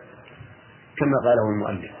كما قاله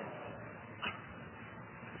المؤلف،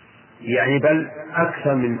 يعني بل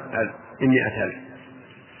أكثر من 100,000.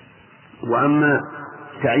 وأما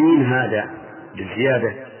تعيين هذا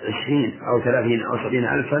بالزيادة 20 أو 30 أو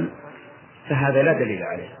 70,000 فهذا لا دليل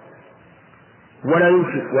عليه،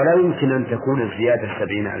 ولا يمكن أن تكون الزيادة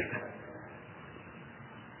 70,000،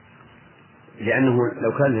 لأنه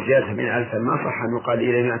لو كان الزيادة 70,000 ما صح أن يقال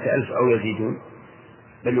إلى 100,000 أو يزيدون،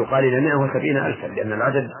 بل يقال إلى 170,000،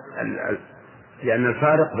 لأن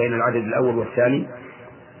الفارق بين العدد الأول والثاني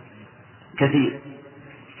كثير.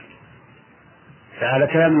 فعلى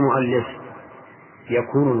كلام المؤلف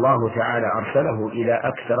يكون الله تعالى أرسله إلى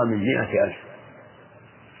أكثر من 100,000،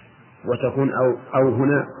 وتكون أو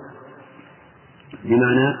هنا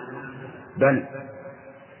بمعنى بل،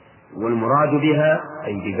 والمراد بها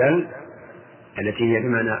أي ببل التي هي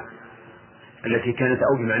بمعنى التي كانت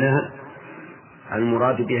أو بمعناها،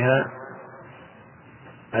 المراد بها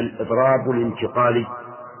الإضراب الانتقالي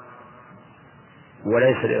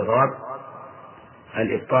وليس الإضراب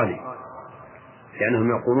الإبطالي، لأنهم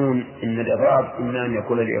يقولون إن الإضراب إما أن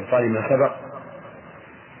يكون لإبطال ما سبق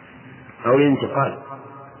أو الانتقال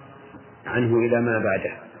عنه إلى ما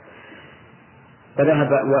بعده.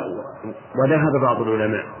 وذهب بعض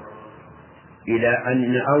العلماء إلى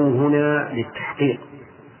أن أو هنا للتحقيق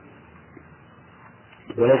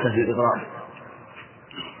وليس في الإضراب،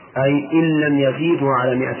 أي إن لم يزيدوا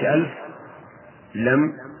على 100,000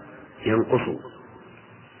 لم ينقصوا،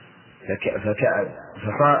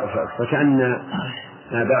 فكأن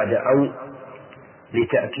ما بعد أو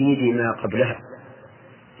لتأكيد ما قبلها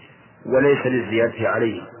وليس للزيادة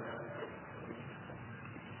عليه،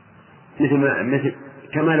 مثل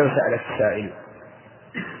كما لو سألك سائل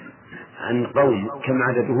عن قوم كم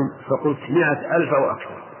عددهم فقلت 100,000 أو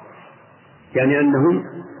أكثر، يعني أنهم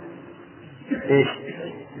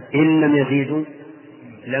إن لم يزيدوا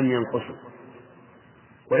لم ينقصوا،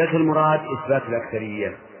 وليس المراد إثبات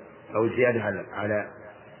الأكثرية أو الزيادة على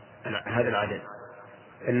هذا العدد،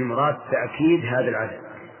 المراد تأكيد هذا العدد.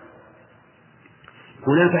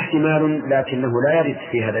 هناك احتمال لكنه لا يرد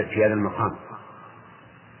في هذا المقام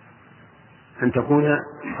أن تكون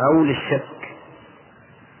أو للشك،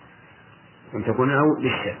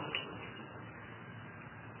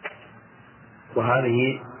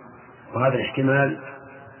 وهذا الاحتمال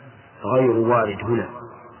غير وارد هنا.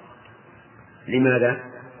 لماذا؟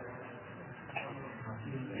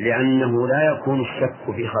 لأنه لا يكون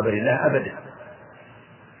الشك في خبر الله أبدا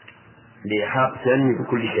لإحاطته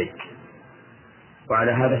بكل شيء،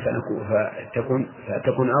 وعلى هذا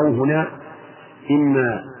فتكون أو هنا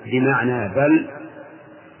إما بمعنى بل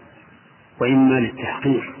وإما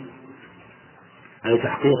للتحقيق، أي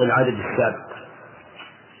تحقيق العدد السابق.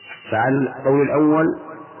 فعلى القول الأول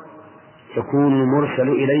يكون المرسل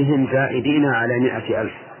إليهم زائدين على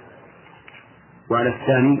 100,000، وعلى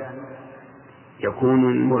الثاني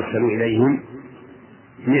يكون المرسل إليهم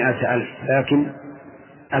 100,000، لكن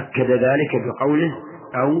أكد ذلك بقوله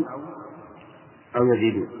أو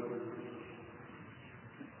يزيدون.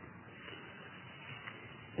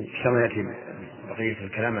 كما يأتي بقية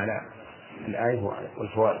الكلام على الآية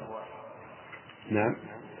والفوائد. نعم.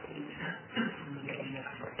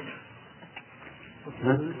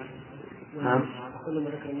 نعم. كل ما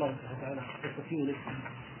ذكر الله سبحانه وتعالى قصة يونس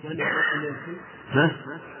وأنه أبقى من الفلك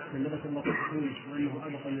من ذكر الله قصة يونس وأنه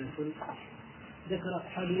أبقى من الفلك ذكر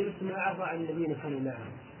حال يونس ما أعرض عن الذين كانوا معه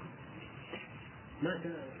ما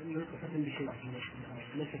ختم بشيء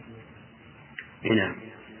ما شكله. نعم.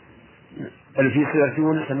 بل في سورة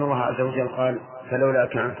يونس أن الله عز وجل قال فلولا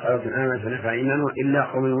كانت قرية آمنت فنفع إيمانه إلا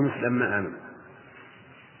قوم يونس لما آمنوا،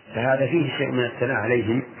 فهذا فيه شيء من الثناء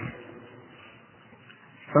عليهم،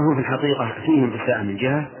 فهو في الحقيقة فيهم بساء من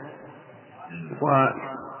جهة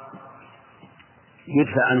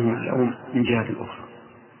ويدفع عنهم اللوم من جهة أخرى.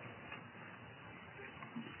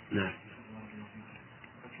 نعم.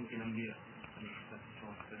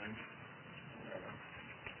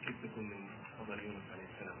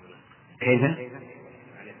 كيف؟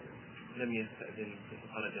 لم يستأذن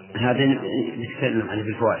خرج هذا نتكلم عنه في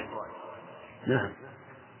الفوائد. نعم.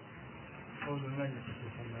 قول المجلس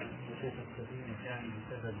وقوف السفينة كان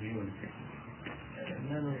بسبب يونس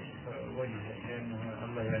ما له وجه، لأنه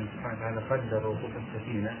الله يعني سبحانه وتعالى قدر وقوف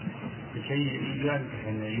السفينة بشيء ينفع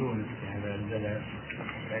يونس في هذا البلد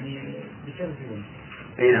يعني بسبب يونس.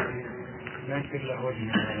 أي نعم. ما يمكن له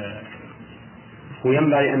وجه هذا.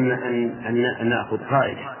 وينبغي أن نأخذ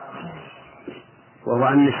قاعدة، وهو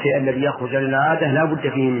أن الشيء الذي يخرج للعادة لا بد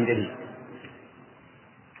فيه من دليل،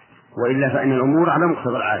 وإلا فإن الأمور على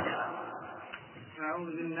مقتضى العادة. أعوذ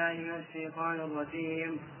بالله من الشيطان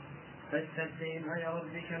الرجيم. فاستفتهم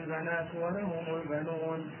لربك البنات ولهم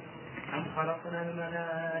البنون أم خلقنا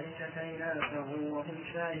الملائكة إناثا وهم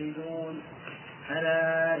شاهدون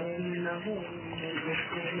ألا إنهم من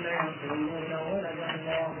الإفك ليقولون ولد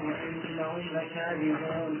الله وإنهم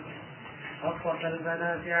لكاذبون أصطفى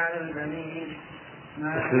البنات على البنين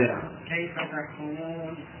كيف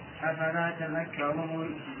تحكمون أفلا تذكرون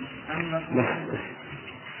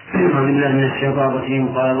أعوذ بالله من الشيطان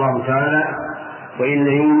الرجيم. قال الله تعالى وإن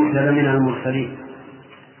يونس لمن المرسلين.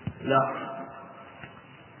 لا،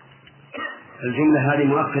 الجملة هذه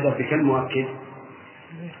مؤكدة بكلمة مؤكد،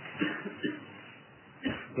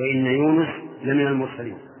 وإن يونس لمن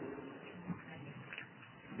المرسلين.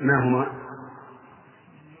 ما هما؟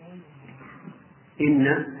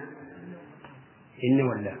 إن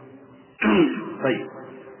ولا طيب.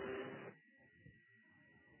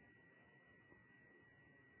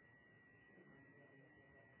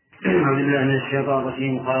 أعوذ بالله من الشيطان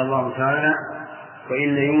الرجيم. قال الله تعالى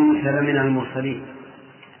وإن يونس لمن المرسلين.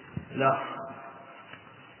 لا،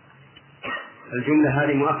 الجملة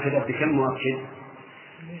هذه مؤكدة بكلمة مؤكد،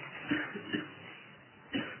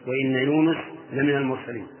 وإن يونس لمن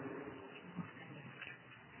المرسلين.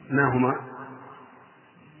 ما هما؟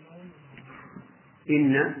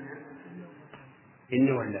 إن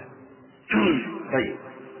ولا طيب.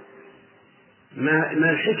 ما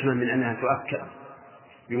الحكمة من أنها تؤكد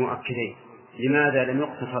بمؤكدين؟ لماذا لم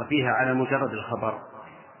يقتصر فيها على مجرد الخبر؟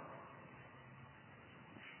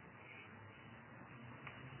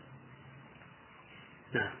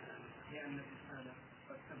 نعم. لأن الإنسان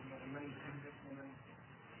قد تبلغ من يكذب ومن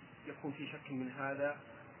يكون في شك من هذا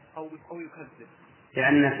أو يكذب،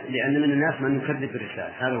 لأن من الناس من يكذب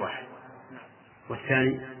بالرسالة، هذا واحد.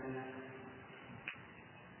 والثاني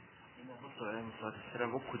الرسول عليه الصلاة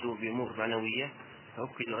والسلام أكدوا بأمور معنوية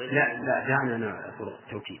فأكدوا غير. لا دعنا نذكر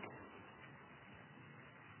التوكيد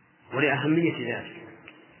ولأهمية ذلك،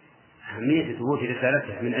 أهمية ثبوت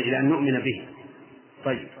رسالته من أجل أن نؤمن به.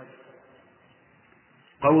 طيب،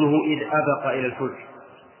 قوله إذ أبق إلى الفلك.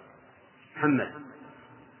 محمد،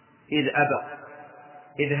 إذ أبق،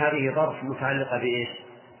 إذ هذه ظرف متعلقة بإيش؟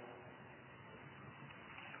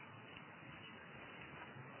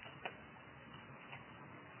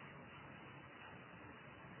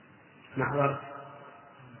 محور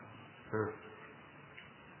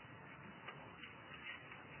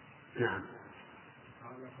نعم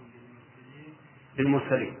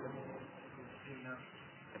بالمرسلين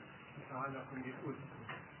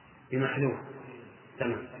بمحذوف.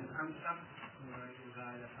 تمام،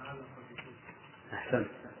 أحسن،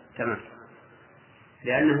 تمام،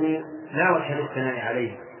 لأنه لا وجه للثناء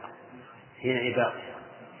عليه حين إباقه.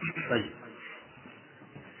 طيب،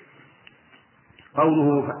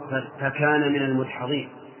 قوله فكان من المدحضين،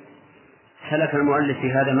 سلك المؤلف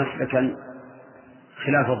في هذا مسلكا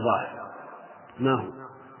خلاف الظاهر. ما هو؟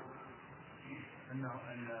 أن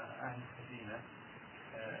أهل السفينة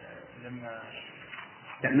لما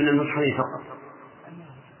من المدحضين فقط،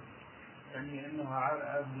 يعني أنه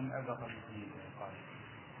عبد أبق مثل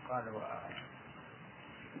قال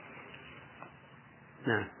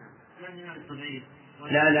نعم.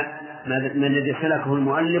 لا ما الذي سلكه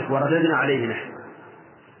المؤلف ورددنا عليه نحن.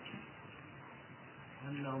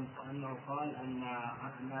 أنه قال أن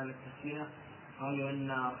أهل السفينة قالوا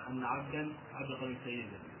أن عبدا عبق من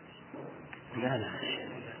سيده. لا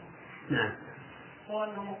نعم.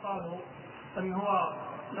 وأنهم قالوا أن هو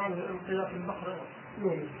يعني القياس في البحر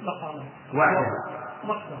يونس بقرة واحد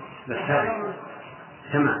بس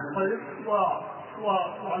تمام. طيب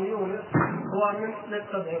وعن يونس هو من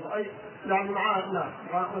للتبعيض أي يعني معاه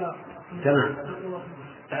لا تمام.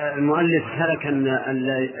 المؤلف ترك أن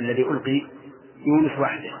الذي ألقي يونس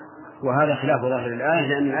وحده، وهذا خلاف ظاهر الآية،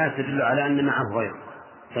 لأن الآية تدل على أن معه غيره.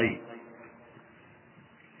 طيب،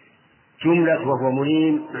 جملة وهو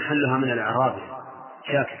مليم محلها من الإعراب.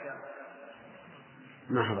 شاكر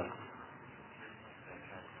ما حضر،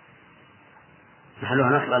 محلها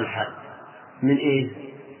نصب الحال. من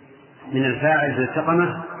إيه؟ من الفاعل في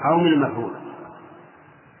التقمة أو من المفعول؟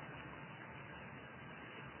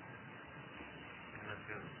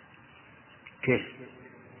 كيف؟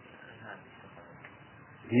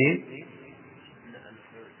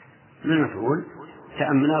 من المفعول.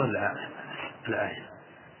 تأمنا الآية.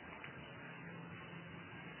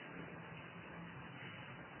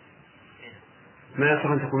 ما يصح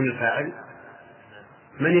أن تكون الفاعل.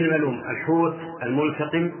 من الملوم؟ الحوت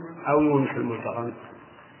الملتقم أو يونس الملتقم؟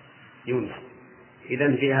 يونس.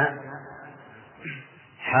 إذن فيها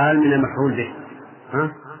حال من المفعول به.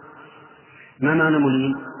 ها؟ ما معنى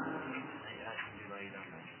مليم؟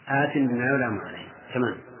 آت بما يلام عليه.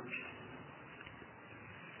 تمام.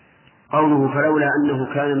 قوله فلولا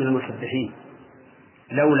أنه كان من المسبحين،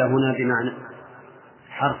 لولا هنا بمعنى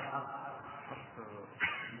حرف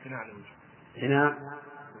امتناع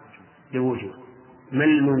لوجود. ما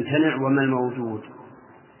الممتنع وما الموجود؟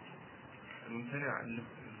 الممتنع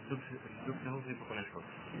لبسه في بطن الحوت،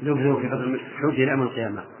 لبسه في بطن الحوت إلى يوم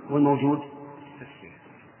القيامة. والموجود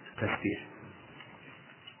تسبيح.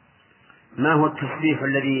 ما هو التسبيح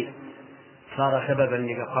الذي صار سببا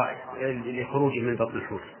لخروجه من بطن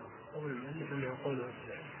الحوت؟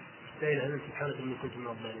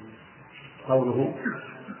 قوله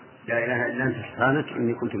لا إله إلا أنت سبحانك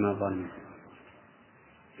إني كنت من الظالمين.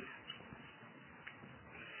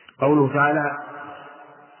 قوله تعالى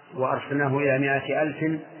وأرسلناه إلى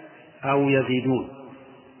 100,000 أو يزيدون.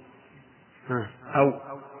 أو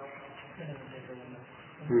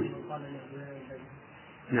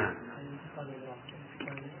نعم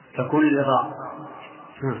تكون الإضاءة.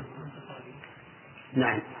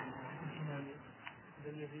 نعم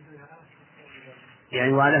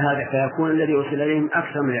يعني وعلى هذا فيكون الذي أرسل إليهم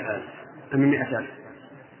أكثر من 100,000.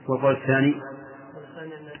 والقول الثاني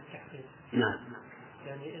نعم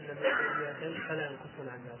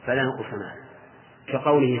فلا ينقصون عنه،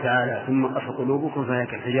 كقوله تعالى ثم قسى قلوبكم فهي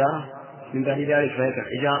كالحجارة من بعد ذلك فهي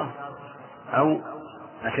كالحجارة أو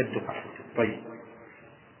أشد قسوة. طيب،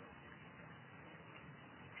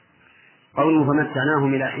 قوله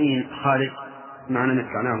فمتعناهم إلى حين. خالد معنى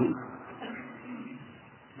متعناهم؟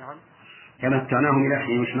 فمتعناهم إلى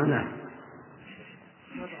حين مش معناه؟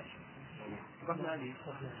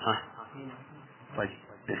 طيب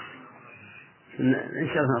إن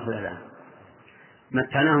شاء الله نصل الآن.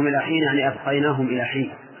 متعناهم إلى حين يعني أبقيناهم إلى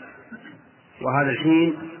حين، وهذا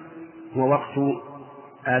الحين هو وقت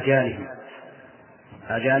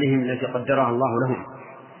آجالهم التي قدرها الله لهم،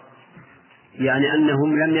 يعني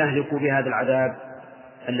أنهم لم يهلكوا بهذا العذاب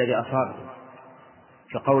الذي أصابهم،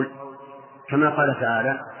 كما قال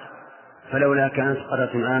تعالى فلولا كانت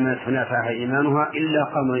قرية آمنت فنفعها إيمانها إلا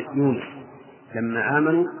قوم يونس لما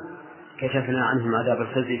آمنوا كشفنا عنهم عذاب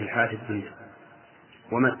الخزي في الحياة الدنيا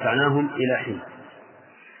ومتعناهم إلى حين.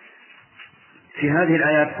 في هذه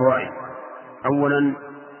الآيات فوائد. أولا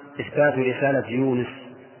إثبات رسالة يونس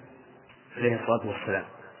عليه الصلاة والسلام،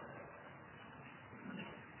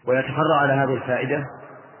 ويتفرع على هذه الفائدة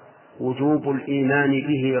وجوب الإيمان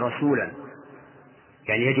به رسولا،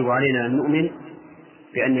 يعني يجب علينا أن نؤمن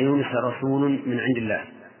بأن يونس رسول من عند الله.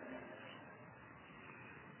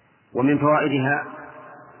 ومن فوائدها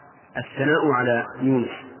الثناء على يونس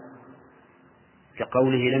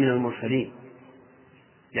كقوله لمن المرسلين،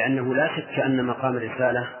 لأنه لا شك أن مقام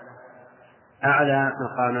الرسالة أعلى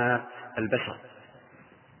مقامات البشر،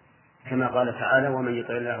 كما قال تعالى ومن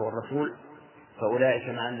يطع الله والرسول فأولئك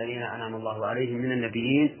مع الذين أنعم الله عليهم من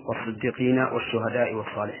النبيين والصديقين والشهداء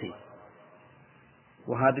والصالحين.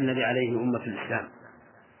 وهذا الذي عليه أمة الإسلام،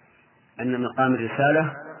 أن مقام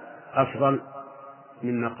الرسالة أفضل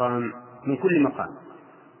من كل مقام،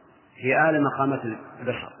 هي أعلى مقامات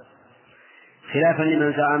البشر، خلافا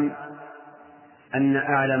لمن زعم أن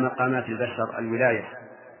أعلى مقامات البشر الولاية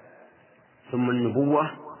ثم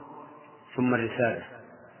النبوة ثم الرسالة،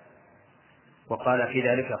 وقال في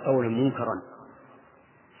ذلك قولا منكرا،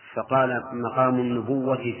 فقال مقام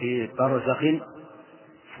النبوة في برزخ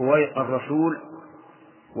فويق الرسول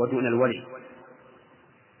ودون الولي،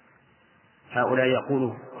 هؤلاء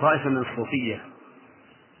يقولوا طائفة من الصوفية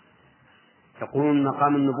يقولون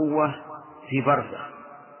مقام النبوة في برزخ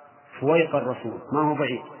فويق الرسول ما هو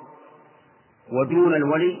بعيد، ودون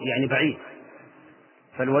الولي يعني بعيد،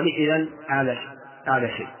 فالولي إذن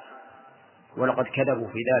أعلى شيء، ولقد كذبوا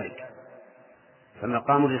في ذلك.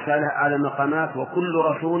 فمقام الرسالة أعلى المقامات، وكل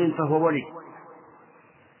رسول فهو ولي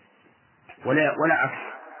ولا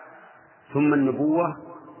عكس، ثم النبوة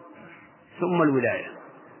ثم الولاية.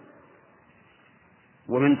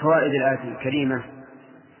 ومن فوائد الآية الكريمة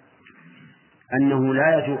أنه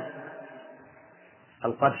لا يجوز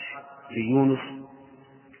القدح في يونس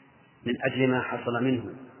من أجل ما حصل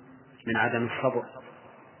منه من عدم الصبر،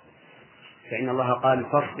 فإن الله قال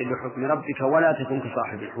فاصبر لحكم ربك ولا تكن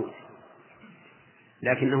كصاحب الحوت،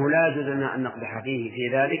 لكنه لا يجوز لنا أن نقدح فيه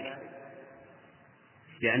في ذلك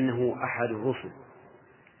لأنه أحد الرسل،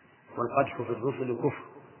 والقدح في الرسل كفر،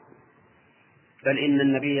 بل إن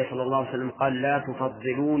النبي صلى الله عليه وسلم قال لا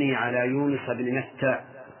تفضلوني على يونس بن متى،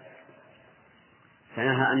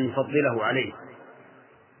 فنهى أن نفضله عليه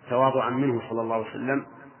تواضعا منه صلى الله عليه وسلم،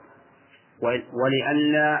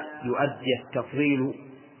 ولئلا يؤدي التفضيل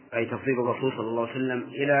أي تفضيل الرسول صلى الله عليه وسلم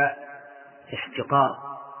إلى احتقار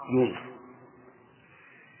يونس.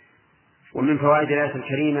 ومن فوائد الآية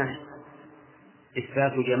الكريمة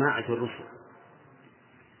إثبات جماعة الرسل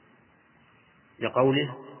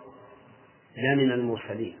لقوله لا من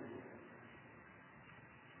المرسلين.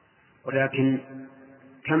 ولكن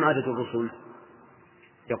كم عدد الرسل؟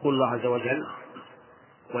 يقول الله عز وجل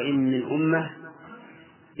وإن من أمة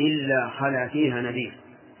إلا خلا فيها نذير،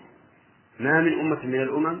 ما من أمة من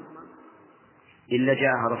الأمم إلا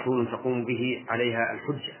جاءها رسول تقوم به عليها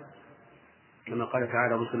الحجة، كما قال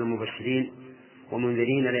تعالى رسلا مبشرين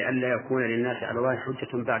ومنذرين لئلا يكون للناس على الله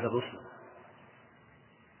حجة بعد الرسل.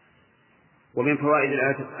 ومن فوائد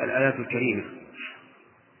الآيات الكريمة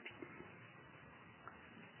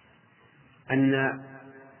أن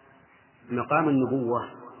مقام النبوة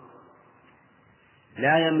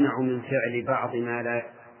لا يمنع من فعل بعض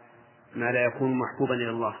ما لا يكون محبوبا إلى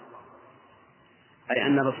الله، أي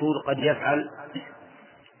أن الرسول قد يفعل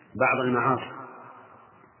بعض المعاصي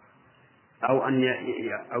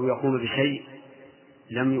أو يقوم بشيء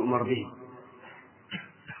لم يؤمر به.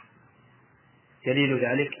 دليل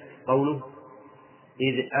ذلك قوله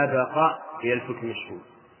إذ أبق إلى الفك المشهور،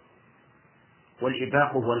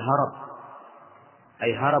 والإباق هو الهرب،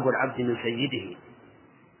 أي هرب العبد من سيده،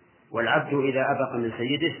 والعبد إذا أبق من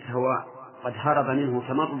سيده فهو قد هرب منه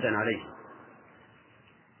تمردا عليه.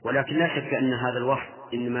 ولكن لا شك أن هذا الوصف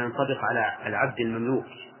إنما ينطبق على العبد المملوك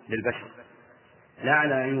للبشر لا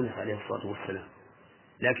على يونس عليه الصلاة والسلام،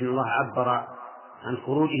 لكن الله عبر عن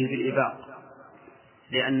خروجه بالإباق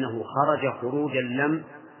لأنه خرج خروجا لم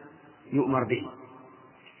يؤمر به.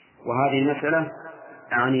 وهذه المسألة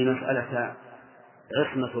أعني مسألة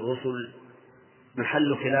عصمة الرسل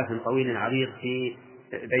محل خلاف طويل عريض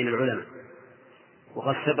بين العلماء،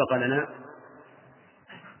 وقد سبق لنا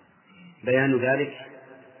بيان ذلك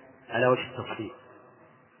على وجه التفصيل،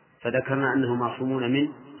 فذكرنا أنهم معصومون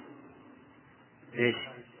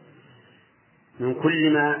من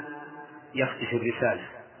كل ما يخدش الرسالة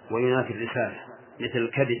وينافي الرسالة، مثل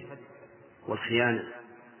الكذب والخيانة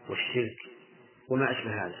والشرك وما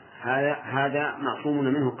أشبه هذا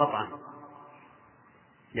معصومون منه قطعا،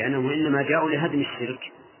 لأنهم إنما جاءوا لهدم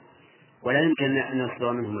الشرك، ولا يمكن أن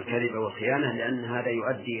يصدر منهم الكذب والخيانة، لأن هذا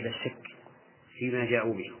يؤدي إلى الشك فيما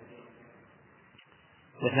جاءوا به.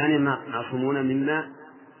 وثانيا معصومون مما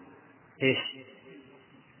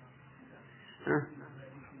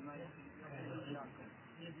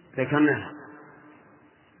ذكرنا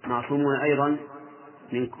معصومون أيضا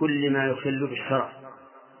من كل ما يخل بالشرع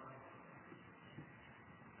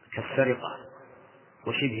كالسرقة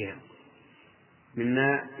وشبهها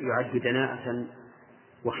مما يعد دناءة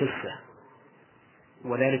وخسة،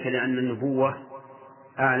 وذلك لأن النبوة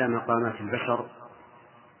أعلى مقامات البشر،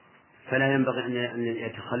 فلا ينبغي أن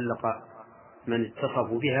يتخلق من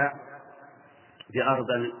اتصفوا بها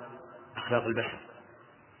بأرض أخلاق البشر.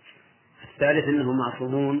 الثالث أنهم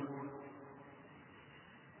معصومون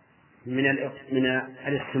من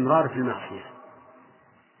الاستمرار في المعصية،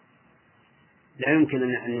 لا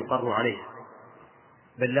يمكن أن يقروا عليها،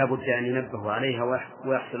 بل لا بد أن ينبهوا عليها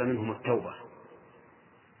ويحصل منهم التوبة،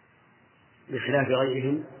 بخلاف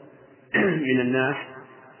غيرهم من الناس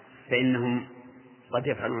فإنهم قد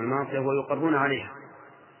يفعلون المعصية ويقرون عليها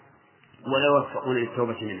ولا يوفقون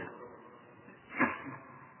للتوبة منها.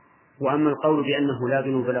 وأما القول بأنه لا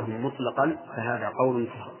ذنوب لهم مطلقا فهذا قول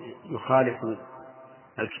يخالف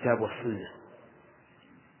الكتاب والسنة،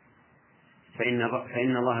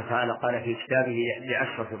 فإن الله تعالى قال في كتابه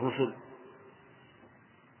لأشرف الرسل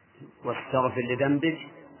واستغفر لذنبك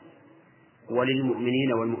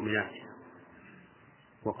وللمؤمنين والمؤمنات.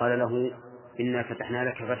 وقال له إنا فتحنا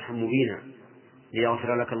لك فتحا مبينا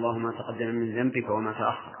ليغفر لك الله ما تقدم من ذنبك وما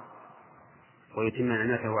تأخر ويتم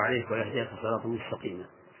نعمته عليك ويهديك صراطا مستقيما.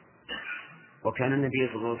 وكان النبي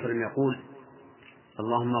صلى الله عليه وسلم يقول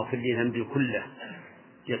اللهم اغفر لي ذنبي كله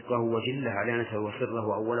دقه وجله علانته وسره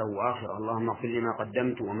وأوله وآخره، اللهم اغفر لي ما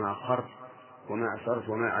قدمت وما أخرت وما أسررت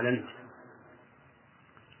وما أعلنت.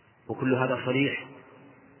 وكل هذا صريح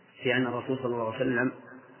في أن الرسول صلى الله عليه وسلم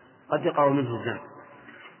قد يقع منه الذنب،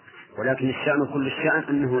 ولكن الشأن كل الشأن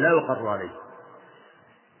أنه لا يقر عليه.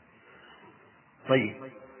 طيب،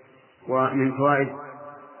 ومن فوائد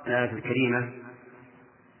الآية الكريمة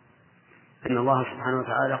أن الله سبحانه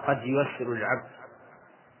وتعالى قد ييسر العبد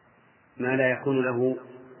ما لا يكون له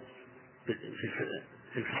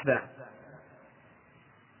في الحسبان،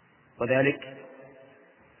 وذلك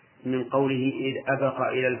من قوله إذ أبق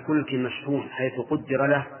إلى الفلك المشحون، حيث قدر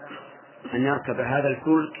له أن يركب هذا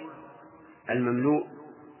الفلك المملوء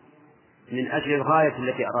من أجل الغاية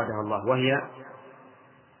التي أرادها الله، وهي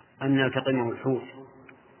أن يلتقمه الحوت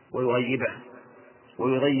ويغيبه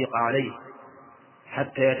ويضيق عليه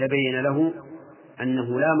حتى يتبين له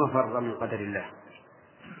أنه لا مفر من قدر الله،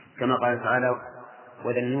 كما قال تعالى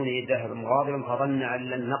وذا النون إذ ذهب مغاضبا فظن أن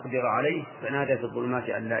لن نقدر عليه فنادى في الظلمات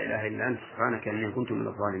أن لا إله إلا أنت سبحانك إني كنت من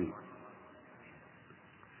الظالمين.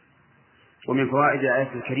 ومن فوائد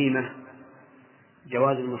الآية الكريمة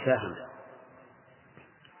جواز المساهمة،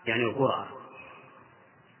 يعني القرعة،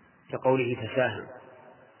 كقوله تساهم.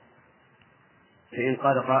 فإن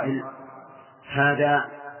قال قائل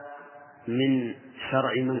هذا من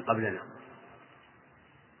شرع من قبلنا،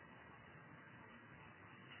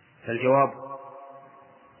 فالجواب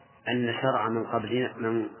أن شرع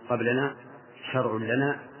من قبلنا شرع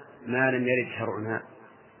لنا ما لم يرد شرعنا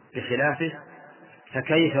بخلافه،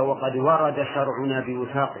 فكيف وقد ورد شرعنا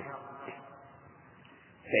بوثاقه.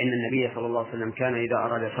 فإن النبي صلى الله عليه وسلم كان إذا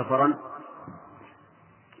أراد سفرا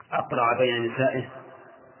أقرع بين نسائه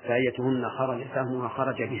فأيتهن خرج سهمها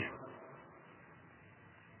خرج بها.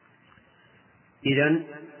 إذن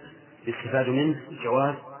يستفاد منه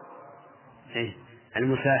جواز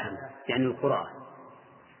المساهمة، يعني القرعة.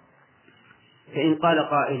 فإن قال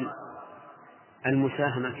قائل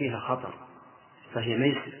المساهمة فيها خطر فهي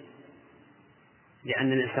ميسر،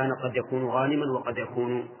 لأن الإنسان قد يكون غانما وقد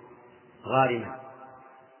يكون غارما،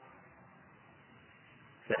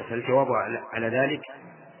 فالجواب على ذلك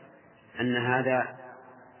أن هذا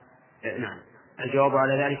الجواب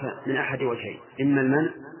على ذلك من أحد وجهين، إما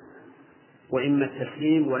المنع وإما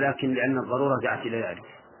التسليم، ولكن لأن الضرورة دعت إلى ذلك.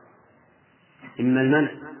 إما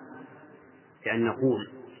المنع لأن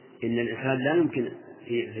نقول إن الإنسان لا يمكن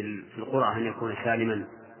في القرعة أن يكون سالما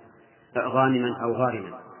غانما أو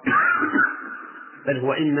غارما، بل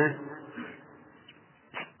هو إما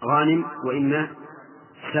غانم وإما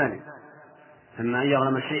سالم، أما أن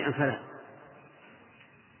يغرم شيئا فلا.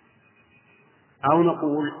 أو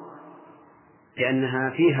نقول لأنها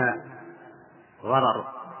فيها غرر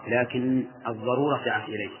لكن الضرورة دعت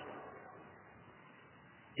إليه،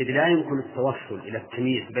 إذ لا يمكن التوصل إلى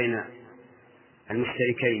التمييز بين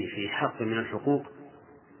المشتركين في حق من الحقوق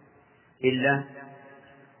إلا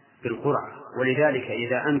بالقرعة، ولذلك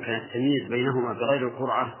إذا أمكن التمييز بينهما بغير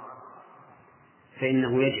القرعة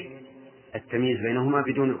فإنه يجب التمييز بينهما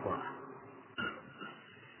بدون القرعة.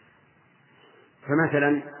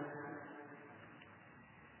 فمثلا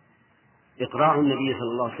إقراع النبي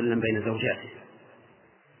صلى الله عليه وسلم بين زوجاته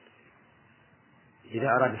إذا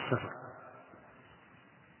أراد السفر،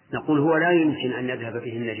 نقول هو لا يمكن أن يذهب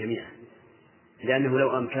بهن جميعا، لأنه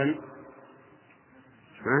لو أمكن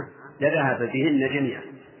لذهب بهن جميعا.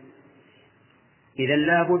 إذا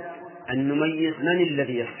لابد أن نميز من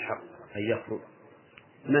الذي يستحق أن يخرج،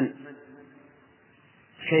 من،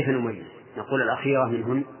 كيف نميز؟ نقول الأخيرة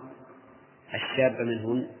منهن، الشابة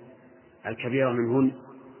منهن، الكبيرة منهن،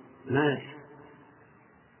 ما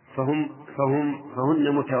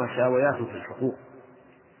فهن متساويات في الحقوق،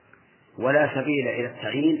 ولا سبيل إلى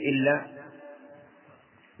التعيين إلا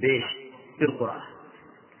بالقرعة.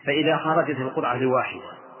 فإذا خرجت القرعة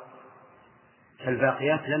لواحدة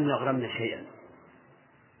فالباقيات لم يغرمن شيئا،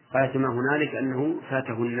 غاية ما هنالك أنه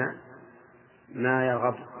فاتهن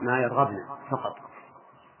ما يرغبن فقط.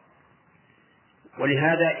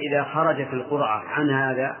 ولهذا إذا خرجت القرعة عن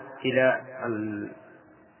هذا إلى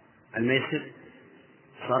الميسر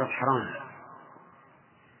صارت حراما.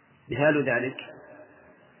 مثال ذلك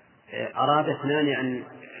أراد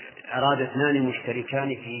اثنان مشتركان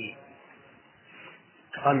في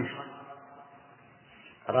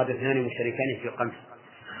قمح،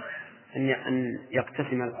 أن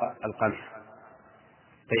يقتسم القمح،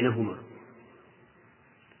 بينهما،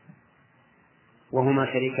 وهما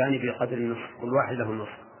شريكان بقدر النصف، كل واحد له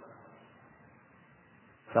النصف،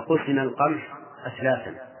 فقسم القمح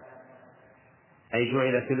أثلاثا، أي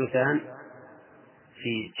جعل ثلثان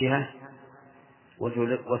في جهة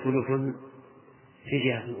وثلث في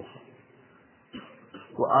جهة أخرى.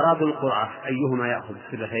 وأرادوا القرعة أيهما يأخذ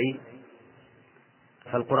الثلثين،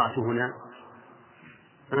 فالقرعة هنا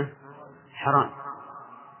حرام،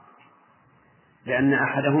 لأن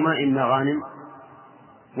أحدهما إما غانم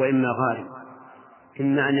وإما غارم،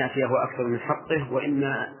 إما أن يأتيه أكثر من حقه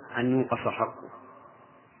وإما أن ينقص حقه،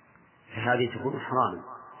 فهذه تكون حراما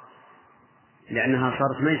لأنها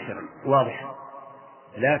صارت ميسرا واضحة.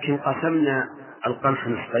 لكن قسمنا القمح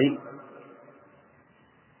نصفين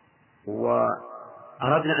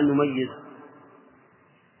وأردنا أن نميز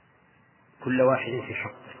كل واحد في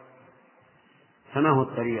حقه، فما هو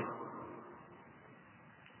الطريق؟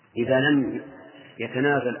 إذا لم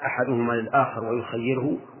يتنازل أحدهما للآخر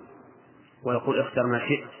ويخيره ويقول اختر ما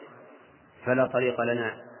شئت، فلا طريق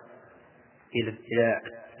لنا إلى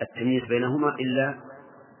التمييز بينهما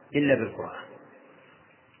إلا بالقرآن.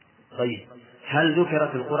 طيب، هل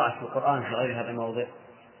ذكرت القرعة في القرآن في غير هذا الموضع؟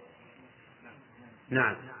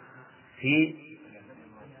 نعم، في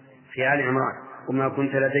آل عمران: وما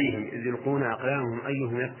كنت لديهم إذ يلقون أقلامهم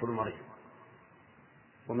أيهم يكفل مريم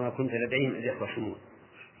وما كنت لديهم إذ يخرجون.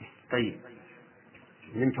 طيب،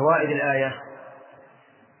 من فوائد الآية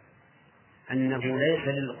أنه ليس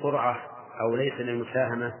للقرعة أو ليس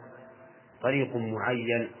للمساهمة طريق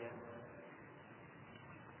معين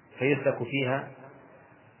فيسلك فيها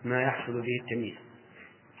ما يحصل به التمييز،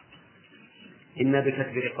 إما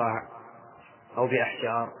بكتب رقاع أو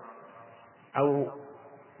بأحجار أو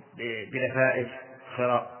بلفائف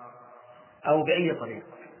خراء أو بأي طريق.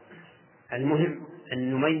 المهم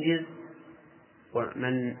أن نميز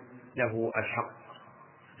من له الحق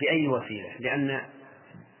بأي وسيلة، لأن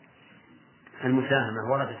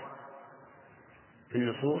المساهمة وردت في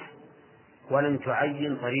النصوص ولم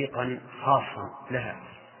تعين طريقا خاصا لها،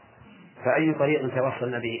 فأي طريق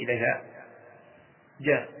توصلنا به إليها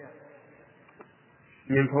جاء.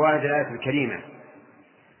 من فوائد الآية الكريمة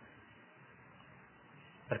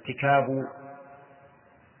ارتكاب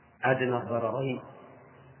أدنى الضررين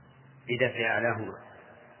بدفع أعلاهما.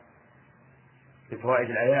 من فوائد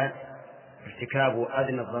الآيات ارتكاب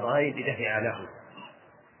أدنى الضررين بدفع أعلاهما.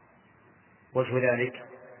 وجه ذلك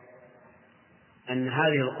أن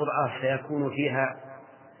هذه القرعة سيكون فيها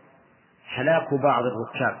هلاك بعض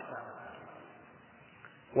الركاب،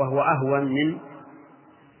 وهو أهون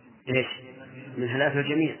من هلاك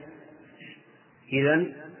الجميع.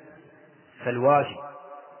 إذن فالواجب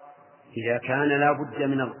إذا كان لا بد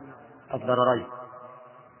من الضررين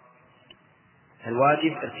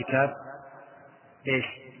فالواجب ارتكاب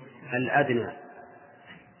الأدنى،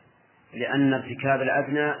 لأن ارتكاب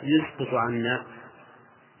الأدنى يسقط عنا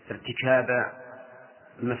ارتكاب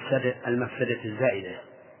المفسدة الزائدة،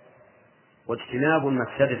 واجتناب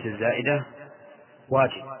المفسدة الزائدة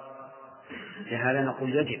واجب. لهذا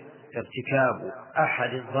نقول يجب ارتكاب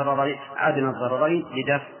أحد الضررين أدنى الضررين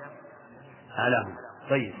لدفع أعلاهما.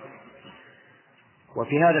 طيب،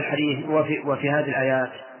 وفي هذا الحديث وفي هذه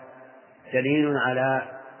الآيات دليل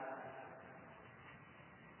على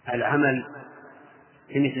العمل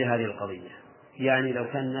في مثل هذه القضية. يعني لو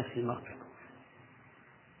كان الناس في مركب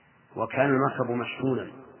وكان المركب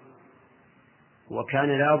مشحونا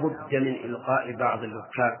وكان لا بد من إلقاء بعض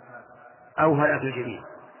الركاب أو هلاك الجميع،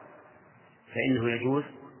 فإنه يجوز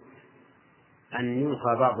أن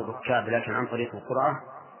يلقى بعض الركاب لكن عن طريق القرعة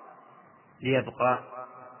ليبقى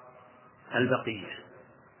البقية.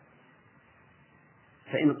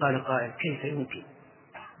 فإن قال قائل: كيف يمكن؟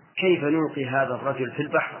 كيف نلقي هذا الرجل في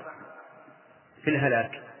البحر في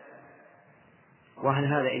الهلاك؟ وهل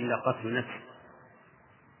هذا إلا قتل نفس؟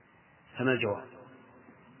 فما الجواب؟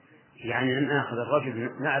 يعني أن نأخذ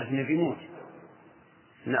الرجل نعرف أنه بيموت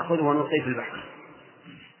نأخذه ونلقيه في البحر،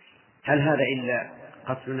 هل هذا إلا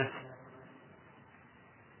قتل نفس؟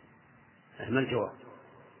 ما الجواب؟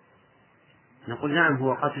 نقول نعم،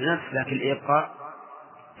 هو قتل نفس لكن لإبقاء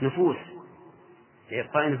نفوس،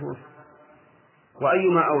 لإبقاء نفوس.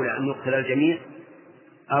 وأيما أولى أن يقتل الجميع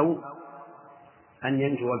أو أن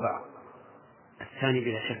ينجو البعض؟ الثاني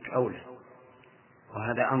بلا شك أولى،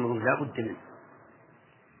 وهذا أمر لا بد منه،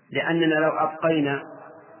 لأننا لو أبقينا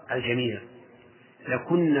الجميع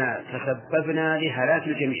لكنا تسببنا لهلاك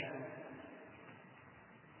الجميع،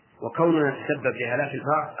 وكوننا نتسبب لهلاك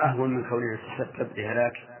البعض أهون من كوننا نتسبب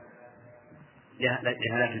لهلاك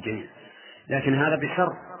الجميع. لكن هذا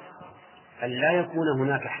بشرط أن لا يكون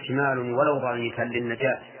هناك احتمال ولو ضعيفا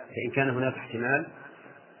للنجاة، فإن كان هناك احتمال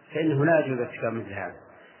فإنه لا يجوز ارتكاب مثل هذا.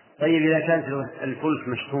 طيب إذا كانت الفلك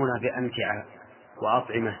مشحونة بأمتعة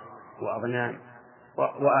وأطعمة وأغنام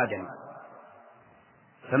وآدم،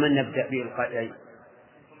 فمن نبدأ بإلقاء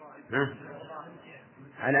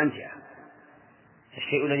على أمتعة،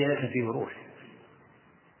 الشيء الذي ليس فيه روح.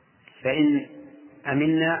 فإن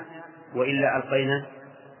أمنا وإلا ألقينا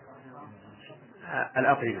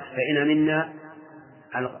الأطعمة، فإن أمنا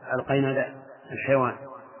ألقينا الحيوان،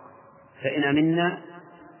 فإن أمنا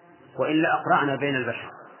وإلا أقرعنا بين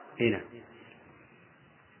البشر. هنا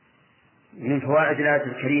من فوائد الآية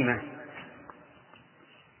الكريمة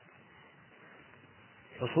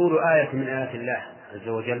حصول آية من آيات الله عز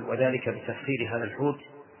وجل، وذلك بتسخير هذا الحوت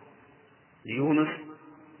ليونس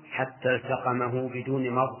حتى التقمه بدون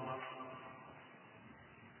مرض.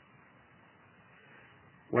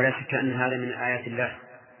 ولا شك أن هذا من آيات الله،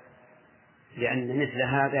 لأن مثل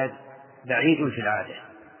هذا بعيد في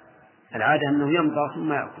العادة أنه يمضغ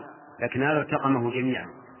ثم يأكل، لكن هذا التقمه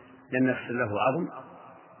جميعا، لم يفصل له عظم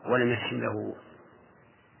ولم يحشم له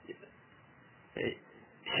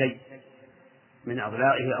شيء من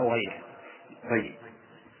أضلاعه أو غيره. طيب،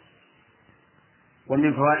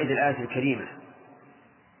 ومن فوائد الآية الكريمة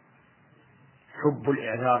حب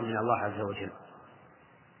الإعذار من الله عز وجل،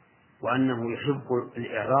 وأنه يحب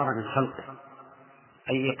الإعذار من خلقه،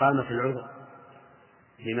 أي إقامة العذر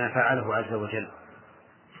لما فعله عز وجل،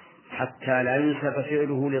 حتى لا ينسب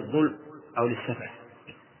فعله للظلم أو للسفه.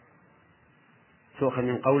 تؤخذ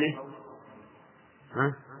من قوله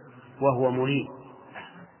وهو مليم،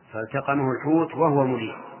 فالتقمه الحوت وهو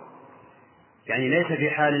مليم، يعني ليس في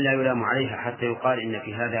حال لا يلام عليها حتى يقال إن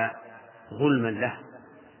في هذا ظلما له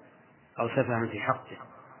أو سفها في حقه،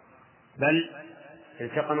 بل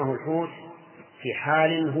التقمه الحوت في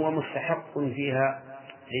حال هو مستحق فيها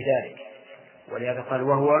لذلك، ولهذا قال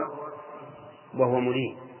وهو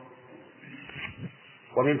مليم.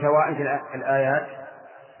 ومن فوائد الآيات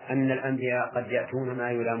أن الأنبياء قد يأتون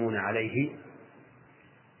ما يلامون عليه،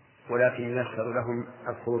 ولكن ييسر لهم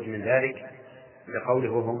الخروج من ذلك لقوله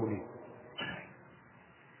وهو مليم.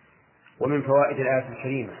 ومن فوائد الآية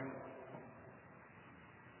الكريمة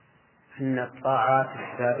أن الطاعات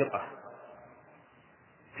السابقة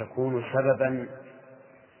تكون سببا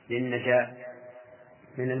للنجاة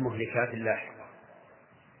من المهلكات اللاحقة،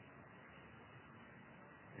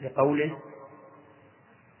 لقوله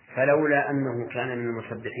فلولا أنه كان من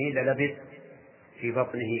المسبحين للبث في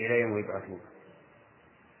بطنه إلى يوم يبعثون.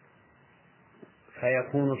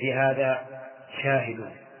 فيكون في هذا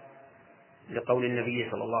شاهد لقول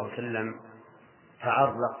النبي صلى الله عليه وسلم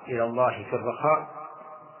تعرف إلى الله في الرخاء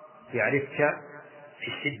يعرفك في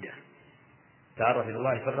الشدة، تعرف إلى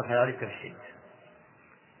الله في الرخاء يعرفك في الشدة.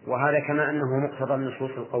 وهذا كما أنه مقتضى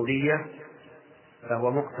النصوص القولية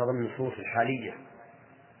فهو مقتضى النصوص الحالية،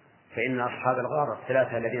 فإن أصحاب الغار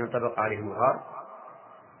الثلاثة الذين انطبق عليهم الغار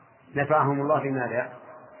نفعهم الله بماذا؟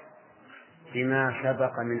 بما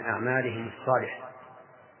سبق من أعمالهم الصالحة.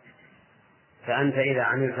 فأنت إذا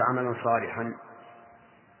عملت عملا صالحا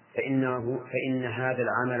فإن هذا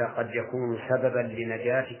العمل قد يكون سببا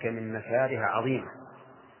لنجاتك من مكاره عظيمة.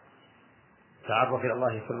 تعرف إلى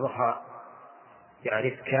الله في الرخاء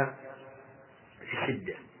يعرفك في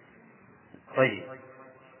الشدة. طيب،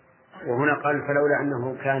 وهنا قال فلولا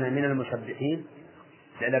أنه كان من المسبحين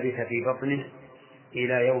للبث في بطنه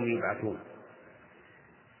إلى يوم يبعثون.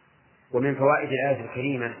 ومن فوائد الآية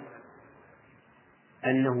الكريمة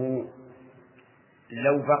أنه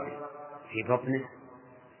لو بقي في بطنه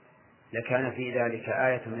لكان في ذلك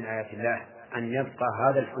آية من آيات الله أن يبقى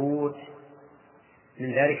هذا الحوت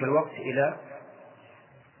من ذلك الوقت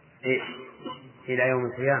إلى يوم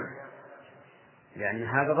القيامة، لأن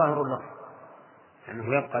هذا ظاهر الله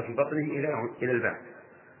أنه يبقى في بطنه إلى البعث.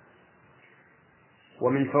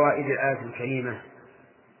 ومن فوائد الآية الكريمة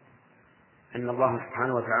أن الله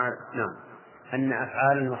سبحانه وتعالى أن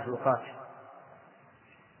أفعال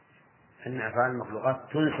المخلوقات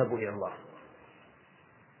تنسب إلى الله،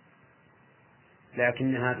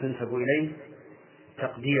 لكنها تنسب إليه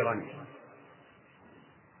تقديرا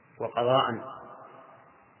وقضاء،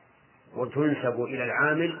 وتنسب إلى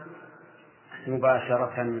العامل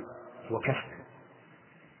مباشرة وكسبا.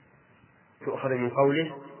 تؤخذ من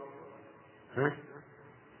قوله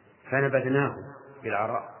فنبذناه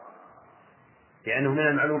بالعراء، لأنه من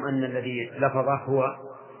المعلوم أن الذي لفظه هو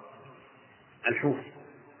الحوت،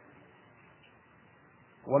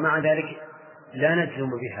 ومع ذلك لا نجزم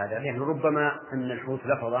بهذا، لأن ربما أن الحوت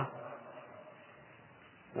لفظه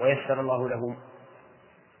ويسر الله له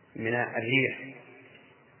من الريح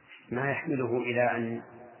ما يحمله إلى أن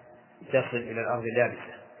تصل إلى الأرض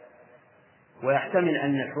اليابسة، ويحتمل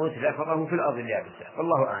أن الحوت لفظه في الأرض اليابسة،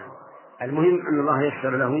 والله أعلم. المهم أن الله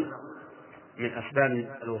يسر له من أسباب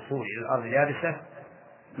الوصول إلى الأرض اليابسة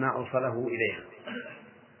ما أوصله إليها.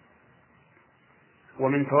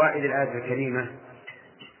 ومن فوائد الآية الكريمة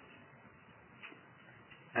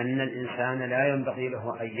أن الإنسان لا ينبغي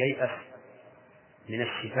له أن ييأس من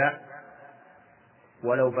الشفاء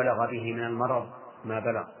ولو بلغ به من المرض ما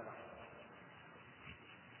بلغ،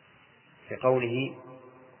 في قوله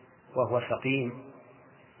وهو سقيم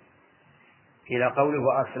إلى قوله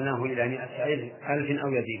وأرسلناه إلى 100,000 أو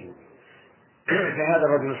يزيدون. فهذا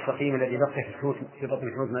الرجل السقيم الذي بقي في بطن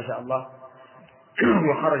الحوت ما شاء الله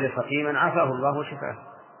وخرج سقيما عافاه الله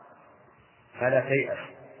وشفاه، فلا تيأس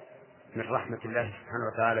من رحمة الله سبحانه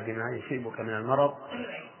وتعالى بما يصيبك من المرض،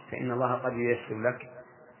 فإن الله قد ييسر لك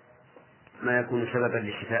ما يكون سببا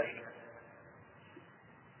لشفائك.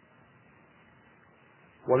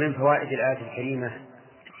 ومن فوائد الآية الكريمة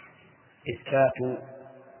إثبات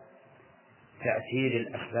تأثير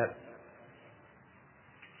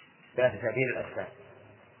الأسباب،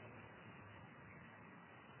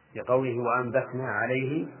 لقوله وأنبتنا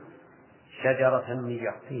عليه شجرة من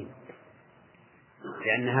يقطين،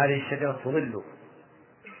 لأن هذه الشجرة تظله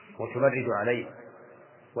وتبرد عليه،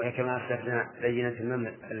 وهي كما أسلفنا لينة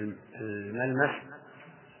الملمس،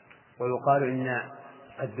 ويقال إن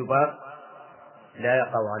الذباب لا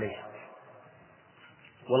يقع عليه،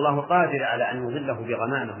 والله قادر على أن يظله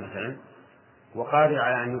بغمامه مثلا، وقادر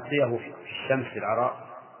على أن يبقيه في الشمس في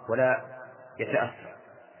العراء ولا يتأثر،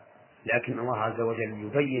 لكن الله عز وجل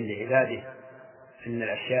يبين لعباده أن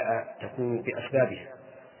الأشياء تكون بأسبابها.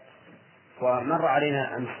 ومر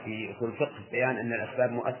علينا أمس في أصول الفقه بيان أن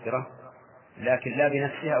الأسباب مؤثرة، لكن لا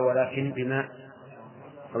بنفسها ولكن بما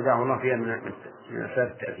أودعه الله فيها من أسباب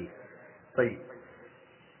التأثير. طيب،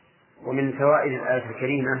 ومن فوائد الآية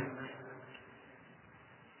الكريمة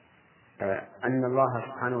أن الله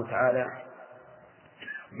سبحانه وتعالى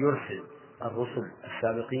يرسل الرسل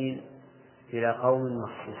السابقين إلى قوم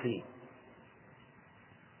مخصوصين،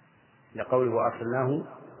 لقوله وأرسلناه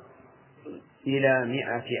إلى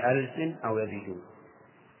 100,000 أو يزيدون.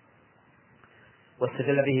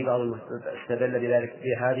 واستدل بذلك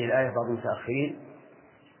بهذه الآية بعض المتأخرين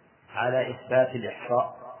على إثبات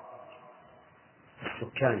الإحصاء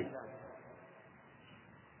السكاني،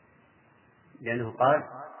 لأنه قال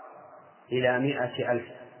إلى 100,000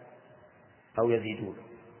 أو يزيدون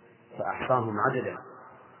فأحصاهم عددا،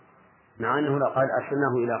 مع أنه لو قال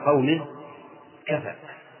أرسلناه إلى قوم كفى،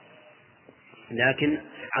 لكن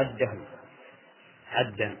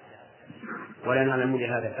عدا، ولا نعلم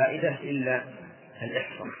لهذا فائدة إلا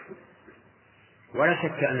الإحصاء. ولا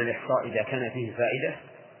شك أن الإحصاء إذا كان فيه فائدة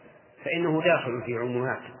فإنه داخل في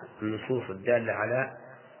عمومات النصوص الدالة على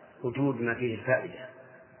وجود ما فيه الفائدة.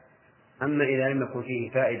 أما إذا لم يكن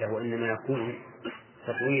فيه فائدة وإنما يكون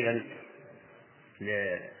تطويلا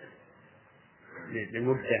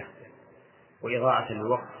للمدة وإضاعة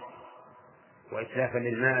للوقت وإتلافا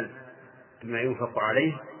للمال بما ينفق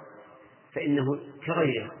عليه، فإنه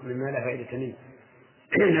كغيره مما لا فائدة منه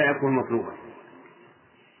لا يكون مطلوبا.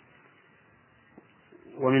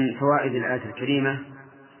 ومن فوائد الآية الكريمة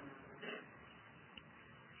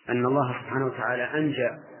أن الله سبحانه وتعالى أنجى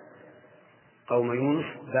قوم يونس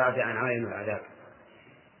بعد أن عاينوا العذاب،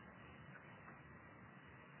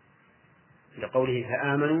 لقوله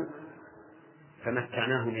فآمنوا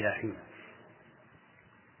فمتعناهم إلى حين.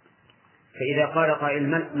 فإذا قال قائل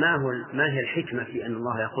ما هي الحكمة في أن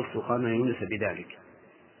الله يخص قوم يونس بذلك،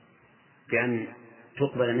 بأن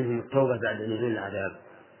تقبل منهم التوبة بعد نزول العذاب؟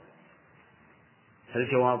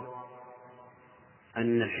 فالجواب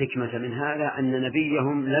أن الحكمة من هذا أن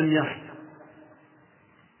نبيهم لم يصل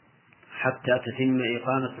حتى تتم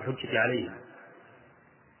إقامة الحجة عليهم،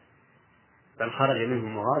 بل خرج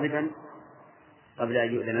منهم مغاضبا قبل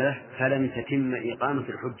أن يؤذن له، فلم تتم إقامة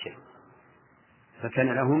الحجة،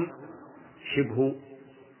 فكان لهم شبه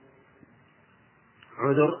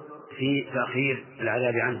عذر في تأخير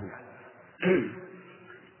العذاب عنهم.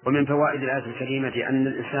 ومن فوائد الآية الكريمة أن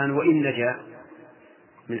الإنسان وإن نجا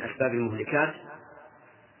من الأسباب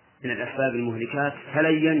المهلكات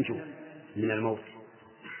فلن ينجو من الموت،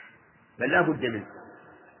 بل لا بد منه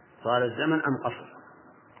طال الزمن أم قصر،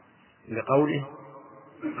 لقوله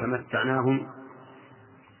فمتعناهم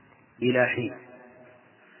إلى حين.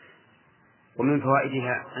 ومن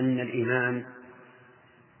فوائدها أن الإيمان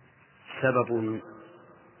سبب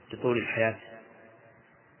لطول الحياة،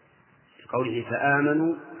 قوله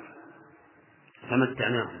فآمنوا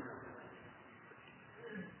فمتعناهم،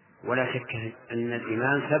 ولا شك أن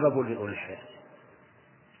الإيمان سبب لطول الحياة،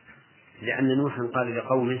 لأن نوحا قال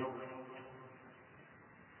لقومه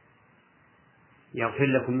يغفر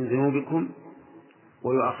لكم من ذنوبكم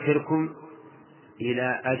ويؤخركم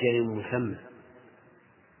إلى أجل مسمى،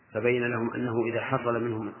 فبين لهم أنه إذا حصل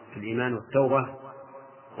منهم الإيمان والتوبة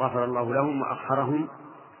غفر الله لهم وأخرهم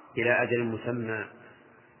إلى أجل مسمى،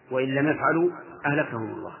 وإن لم يفعلوا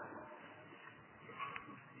أهلكهم الله.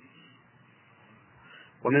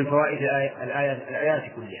 ومن فوائد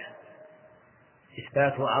الآيات كلها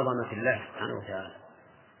إثبات عظمة الله سبحانه وتعالى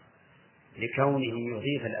لكونه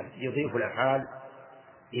يضيف الأفعال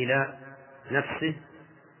إلى نفسه.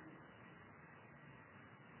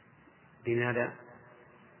 بماذا؟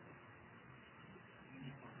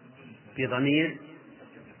 بضمير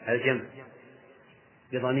الجمع،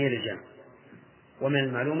 بضمير الجمع. ومن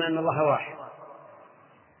المعلوم أن الله واحد،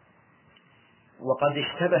 وقد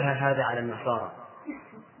اشتبه هذا على النصارى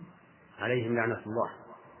عليهم لعنة الله،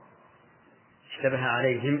 اشتبه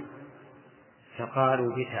عليهم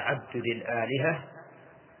فقالوا بتعدد الآلهة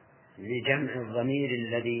لجمع الضمير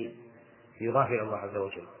الذي يضاف إلى الله عز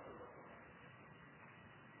وجل،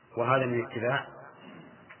 وهذا من اتباع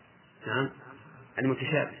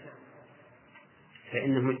المتشابه،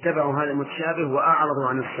 فإنهم اتبعوا هذا المتشابه وأعرضوا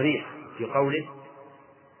عن الصريح في قوله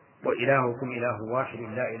وإلهكم إله واحد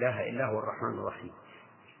لا إله إلا هو الرحمن الرحيم.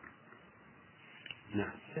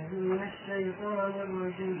 نعم. من الشيطان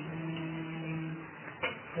الرجيم.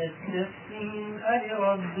 فاستفتهم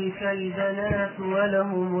ألربك البنات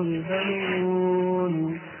ولهم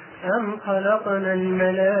البنون أم خلقنا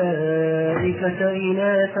الملائكة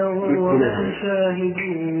إناثا وهم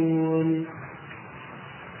شاهدون.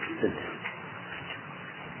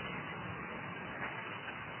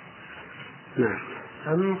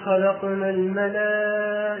 أم خلقنا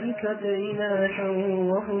الملائكة إناثا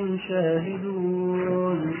وهم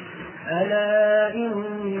شاهدون ألا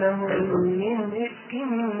إنهم من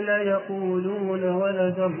إفكهم ليقولون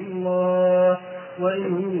ولد الله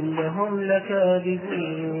وإنهم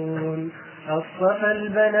لكاذبون. أصطفى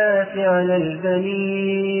البنات على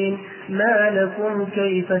البنين ما لكم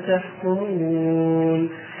كيف تحكمون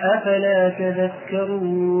أفلا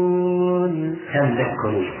تذكرون.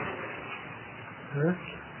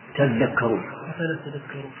 تذكرون. أفلا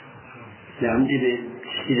تذكرون. نعم دي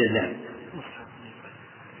بتشديد اللام.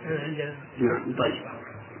 نعم طيب.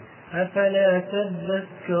 أفلا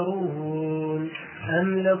تذكرون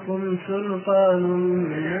أم لكم سلطان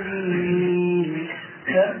مبين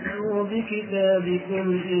فأتوا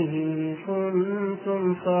بكتابكم إن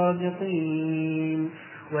كنتم صادقين.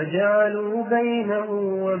 وجعلوا بينه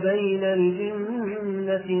وبين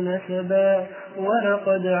الجنة نسبا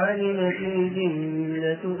ولقد علمت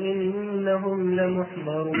الجنة إنهم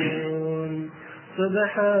لمحضرون.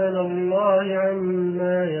 سبحان الله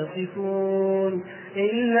عما يصفون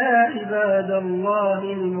إلا عباد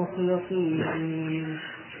الله المخلصين.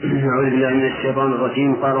 أعوذ بالله من الشيطان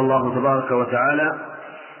الرجيم. قال الله تبارك وتعالى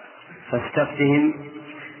فاستفتهم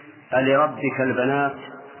ألربك البنات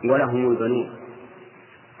ولهم البنون.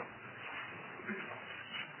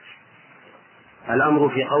 الأمر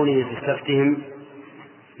في قوله فاستفتهم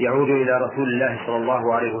يعود إلى رسول الله صلى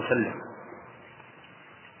الله عليه وسلم،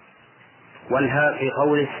 والهاء في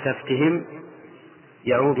قوله استفتهم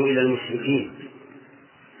يعود إلى المشركين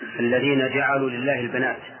الذين جعلوا لله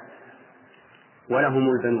البنات ولهم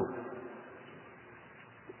البنون.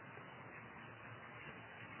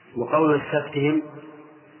 وقول استفتهم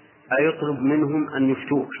أي يطلب منهم أن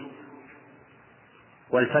يفتوك،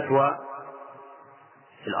 والفتوى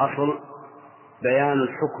في الأصل بيان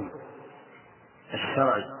الحكم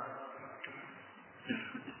الشرعي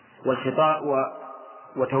والخطاب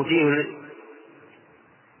وتوجيه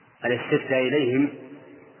الاستفتاء إليهم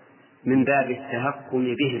من باب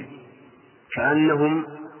التهكم بهم، كأنهم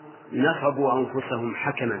نصبوا أنفسهم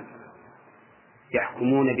حكما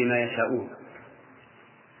يحكمون بما يشاءون.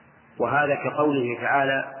 وهذا كقوله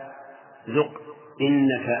تعالى ذق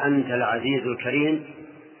إنك أنت العزيز الكريم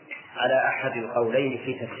على أحد القولين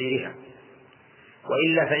في تفسيرها،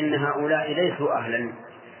 وإلا فإن هؤلاء ليسوا أهلا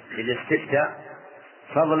للاستفتاء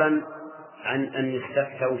فضلا عن أن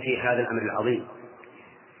يستفتوا في هذا الأمر العظيم،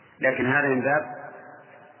 لكن هذا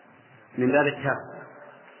من باب التهكم.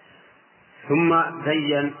 ثم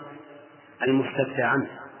بين المستفتى عنه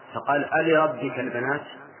فقال ألربك البنات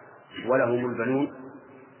ولهم البنون،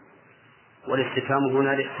 والاستفهام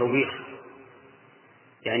هنا للتوبيخ،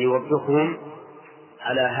 يعني يوبخهم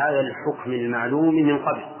على هذا الحكم المعلوم من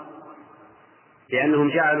قبل، لأنهم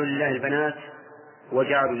جعلوا لله البنات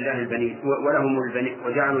وجعلوا لله البنين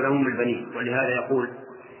وجعلوا لهم البنين. ولهذا يقول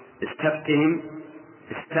استفتهم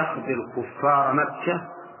استخبر كفار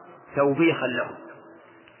مكة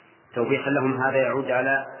توبيخا لهم هذا يعود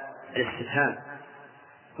على الاستفهام.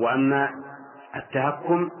 وأما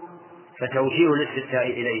التهكم فتوجيه الاستفتاء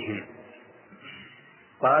إليهم.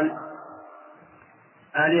 قال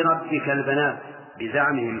ألربك البنات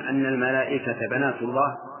بزعمهم أن الملائكة بنات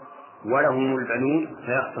الله ولهم البنون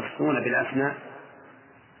فيختصون بالأثنى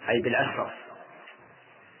أي بالأشرف.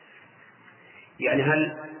 يعني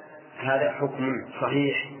هل هذا حكم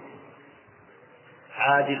صحيح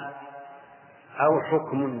عادل أو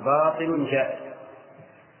حكم باطل جائز؟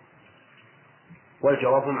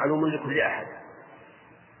 والجواب معلوم لكل أحد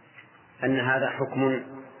أن هذا حكم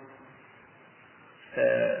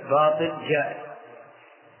باطل جائز.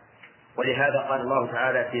 ولهذا قال الله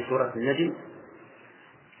تعالى في سورة النجم: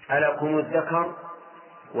 ألكم الذكر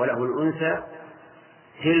وله الأنثى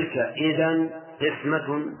تلك إذن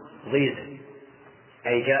قسمة ضيزى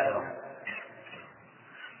أي جائرة.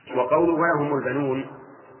 وقوله ولهم البنون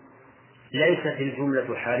ليست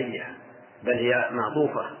الجملة حالية، بل هي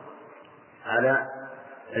معطوفة على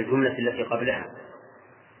الجملة التي قبلها،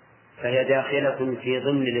 فهي داخلة في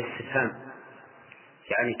ضمن الاستفهام.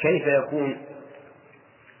 يعني كيف يكون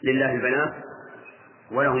لله البنات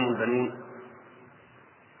ولهم البنون؟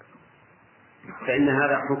 فإن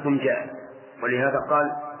هذا حكم جائز. ولهذا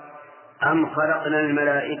قال: أم خلقنا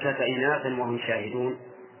الملائكة إناثا وهم شاهدون.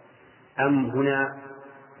 أم هنا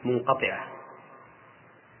منقطعة،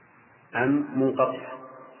 أم منقطعة،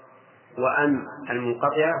 وأم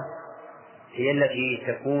المنقطعة هي التي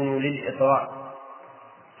تكون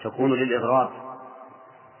للإضراب،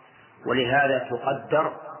 ولهذا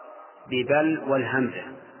تقدر ببل والهمزة.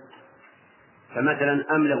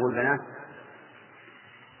 فمثلا أم له البنات،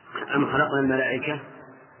 أم خلقنا الملائكة،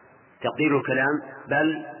 تقدير الكلام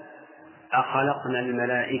بل أخلقنا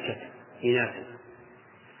الملائكة إناثا.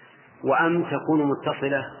 وأم تكون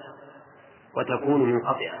متصلة وتكون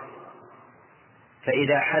منقطعة،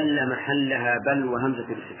 فإذا حل محلها بل وهمزة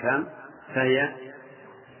الاستفهام فهي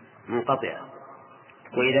منقطعة،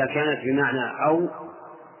 وإذا كانت بمعنى أو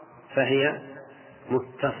فهي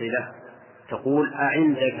متصلة. تقول: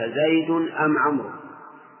 أعندك زيد أم عمرو،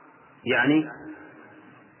 يعني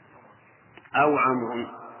أو عمرو،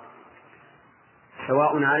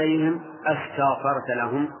 سواء عليهم أستغفرت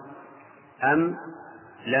لهم أم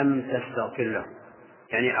لم تستغفر لهم،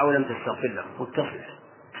 يعني أو لم تستغفر لهم متصلة،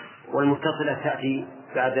 والمتصلة تأتي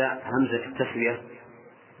بعد همزة التسوية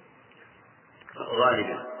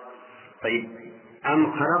غالبا. طيب،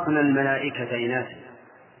 أم خلقنا الملائكة إناثا،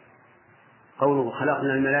 قوله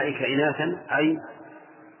خلقنا الملائكة إناثا أي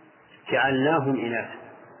جعلناهم إناثا،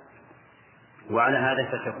 وعلى هذا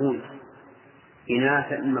فتكون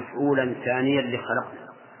إناثا مفعولا ثانيا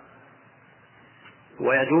لخلقنا.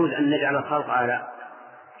 ويجوز أن نجعل الخلق على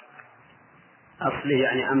أصله،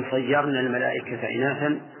 يعني أم صيرنا الملائكة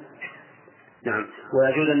إناثا، نعم،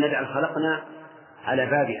 ويجوز أن نجعل خلقنا على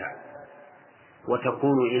بابها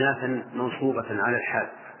وتكون إناثا منصوبة على الحال،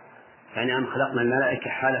 يعني أم خلقنا الملائكة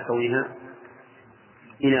حال كونها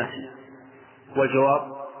إناثا.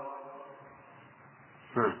 والجواب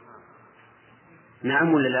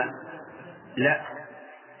نعم ولا لا؟ لا،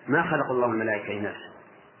 ما خلق الله الملائكة إناثا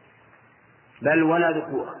بل ولا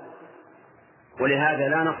ذكورا، ولهذا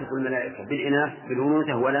لا نصف الملائكة بالإناث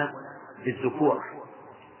بالأنوثة ولا بالذكور،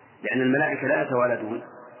 لأن الملائكة لا يتوالدون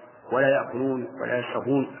ولا يأكلون ولا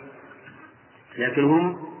يشربون، لكن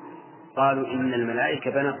هم قالوا إن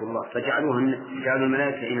الملائكة بنات الله فجعلوا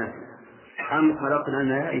الملائكة إناثا. أم خلقنا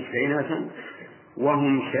الملائكة إناثا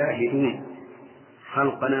وهم شاهدون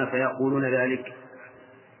خلقنا فيقولون ذلك.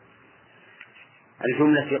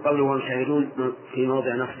 الجملة في قوله وهم شاهدون في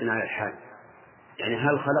موضع نصب على الحال، يعني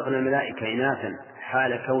هل خلقنا الملائكة إناثا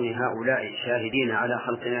حال كون هؤلاء شاهدين على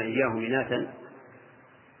خلقنا إياهم إناثا؟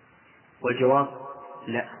 والجواب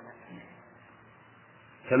لا،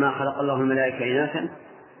 فما خلق الله الملائكة إناثا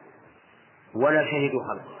ولا شهدوا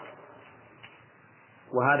خلقه.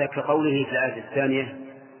 وهذا كقوله في الآية الثانية،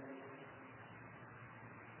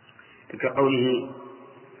 كقوله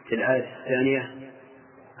في الآية الثانية: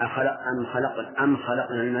 أم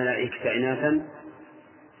خلقنا الملائكة إناثا،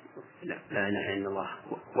 لا إله إلا الله،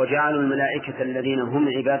 وجعلوا الملائكة الذين هم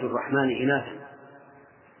عباد الرحمن إناثا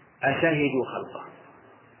أشهدوا خلقه،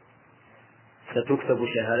 ستكتب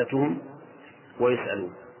شهادتهم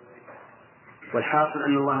ويسألون. والحاصل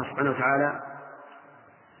أن الله سبحانه وتعالى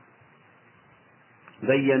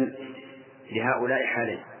بين لهؤلاء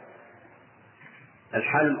حالين: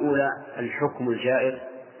 الحالة الأولى الحكم الجائر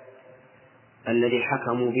الذي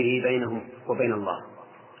حكموا به بينهم وبين الله،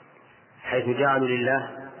 حيث جعلوا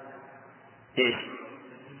لله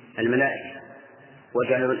الملائكة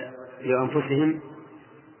وجعلوا لأنفسهم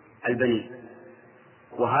البنين،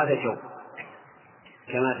 وهذا جو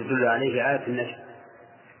كما تدل عليه آية النجم.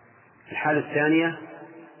 الحالة الثانية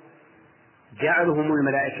جعلهم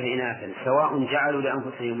الملائكة إناثا، سواء جعلوا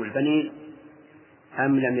لأنفسهم البنين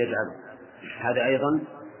أم لم يجعلوا، هذا أيضا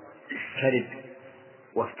كذب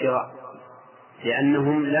وافتراء،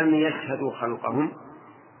 لأنهم لم يشهدوا خلقهم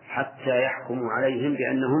حتى يحكموا عليهم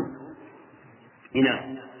بأنهم إناث.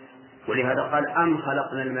 ولهذا قال أم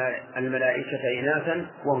خلقنا الملائكة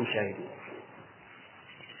إناثا وهم شاهدون.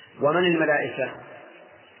 ومن الملائكة؟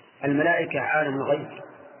 الملائكة عالم الغيب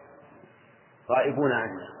غائبون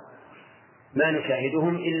عنا، ما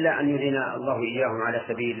نشاهدهم إلا أن يرينا الله إياهم على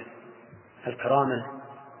سبيل الكرامة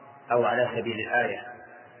أو على سبيل الآية،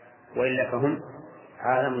 وإلا فهم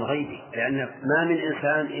عالم الغيب، لأن ما من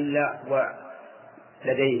إنسان إلا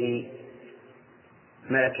ولديه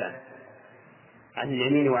ملكان عن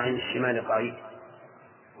اليمين وعن الشمال قعيد،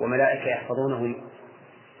 وملائكة يحفظونهم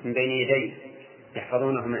من بين يديه،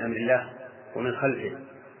 يحفظونهم من أمر الله ومن خلفه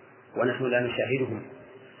ونحن لا نشاهدهم،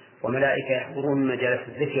 وملائكة يحضرون من مجالس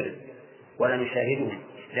الذكر ولا نشاهدهم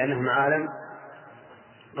لأنهم عالم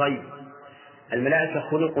غيب. الملائكة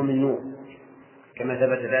خلقوا من نور كما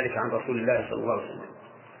ثبت ذلك عن رسول الله صلى الله عليه وسلم،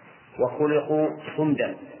 وخلقوا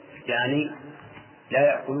صمدا يعني لا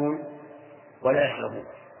يأكلون ولا يشربون،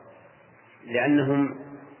 لأنهم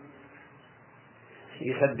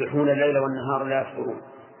يسبحون الليل والنهار لا يفطرون.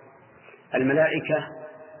 الملائكة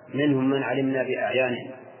منهم من علمنا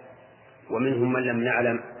بأعيانهم ومنهم من لم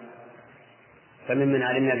نعلم، فممن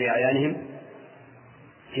علمنا بأعيانهم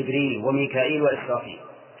جبريل وميكائيل وإسرافيل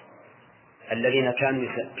الذين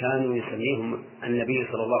كانوا يسميهم النبي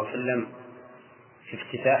صلى الله عليه وسلم في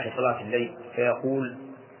افتتاح صلاة الليل فيقول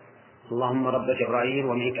اللهم رب جبرائيل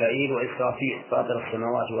وميكائيل وإسرافيل فاطر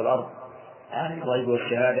السماوات والأرض عالم الغيب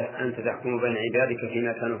والشهادة أنت تحكم بين عبادك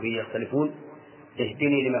فيما كانوا فيه يختلفون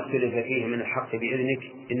اهدني لما اختلف فيه من الحق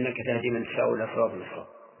بإذنك إنك تهدي من تشاء إلى صراط مستقيم.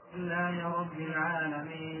 لله رب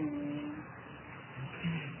العالمين.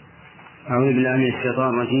 أعوذ بالله من الشيطان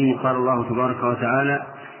الرجيم. قال الله تبارك وتعالى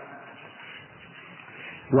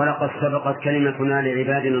ولقد سبقت كلمتنا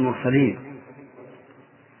لعبادنا المرسلين.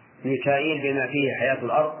 ميكائيل بما فيه حياة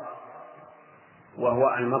الأرض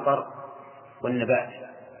وهو المطر والنبات،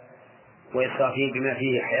 وإسرافيل بما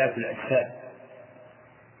فيه حياة الأجساد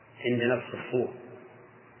عند نفس الصور،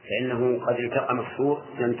 فإنه قد التقم الصور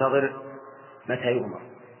ينتظر متى يؤمر.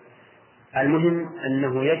 المهم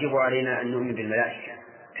أنه يجب علينا أن نؤمن بالملائكة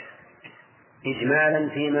إجمالا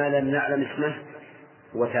فيما لم نعلم اسمه،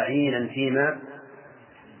 وتعيينا فيما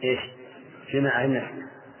علمنا اسمه،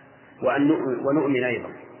 ونؤمن أيضا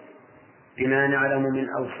بما نعلم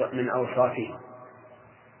من أوصافه،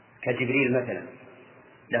 كجبريل مثلا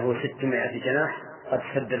له 600 جناح قد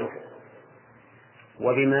سد الأفق،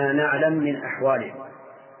 وبما نعلم من أحوالهم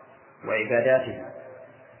وعباداتهم،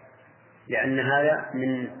 لأن هذا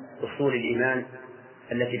من أصول الإيمان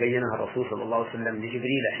التي بينها الرسول صلى الله عليه وسلم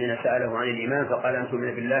لجبريل حين سأله عن الإيمان فقال أن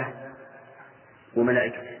تؤمن بالله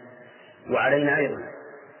وملائكته. وعلينا أيضا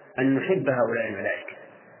أن نحب هؤلاء الملائكة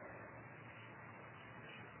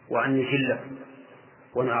وأن نجلهم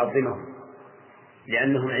ونعظمهم،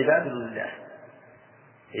 لأنهم عباد لله،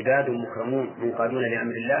 عباد مكرمون منقادون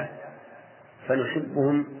لأمر الله،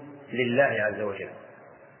 فنحبهم لله عز وجل.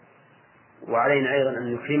 وعلينا أيضا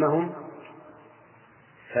أن نكرمهم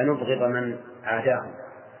فنبغض من عاداهم،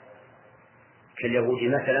 كاليهود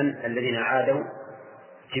مثلا الذين عادوا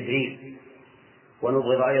جبريل،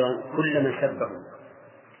 ونبغض أيضا كل من سبهم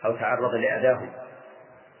أو تعرض لأذاهم،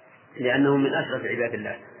 لأنهم من أشرف عباد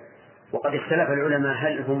الله. وقد اختلف العلماء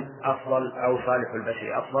هل هم أفضل أو صالح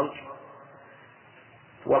البشر أفضل،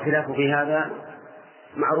 وخلاف في هذا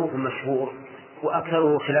معروف مشهور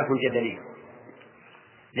وأكثره خلاف جدلي،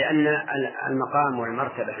 لأن المقام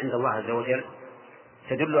والمرتبة عند الله عز وجل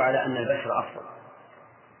تدل على أن البشر أفضل،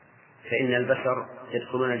 فإن البشر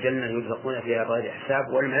يدخلون الجنة يرزقون فيها بغير حساب،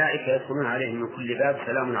 والملائكة يدخلون عليهم من كل باب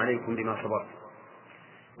سلام عليكم بما صبرتم.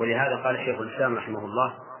 ولهذا قال شيخ الإسلام رحمه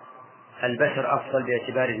الله البشر أفضل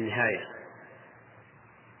باعتبار النهاية،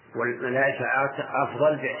 والملائكة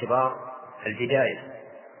أفضل باعتبار البداية،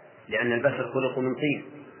 لأن البشر خلقوا من طين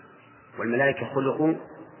والملائكة خلقوا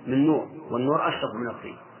من نور، والنور أشرف من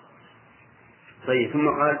الطين. طيب، ثم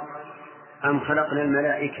قال أم خلقنا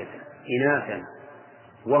الملائكة إناثا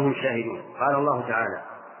وهم شاهدون. قال الله تعالى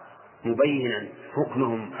مبينا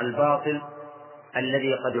حكمهم الباطل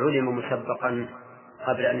الذي قد علم مسبقا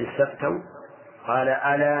قبل أن يستفتوا، قال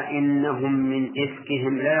ألا إنهم من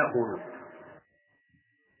إفكهم لا يقولون.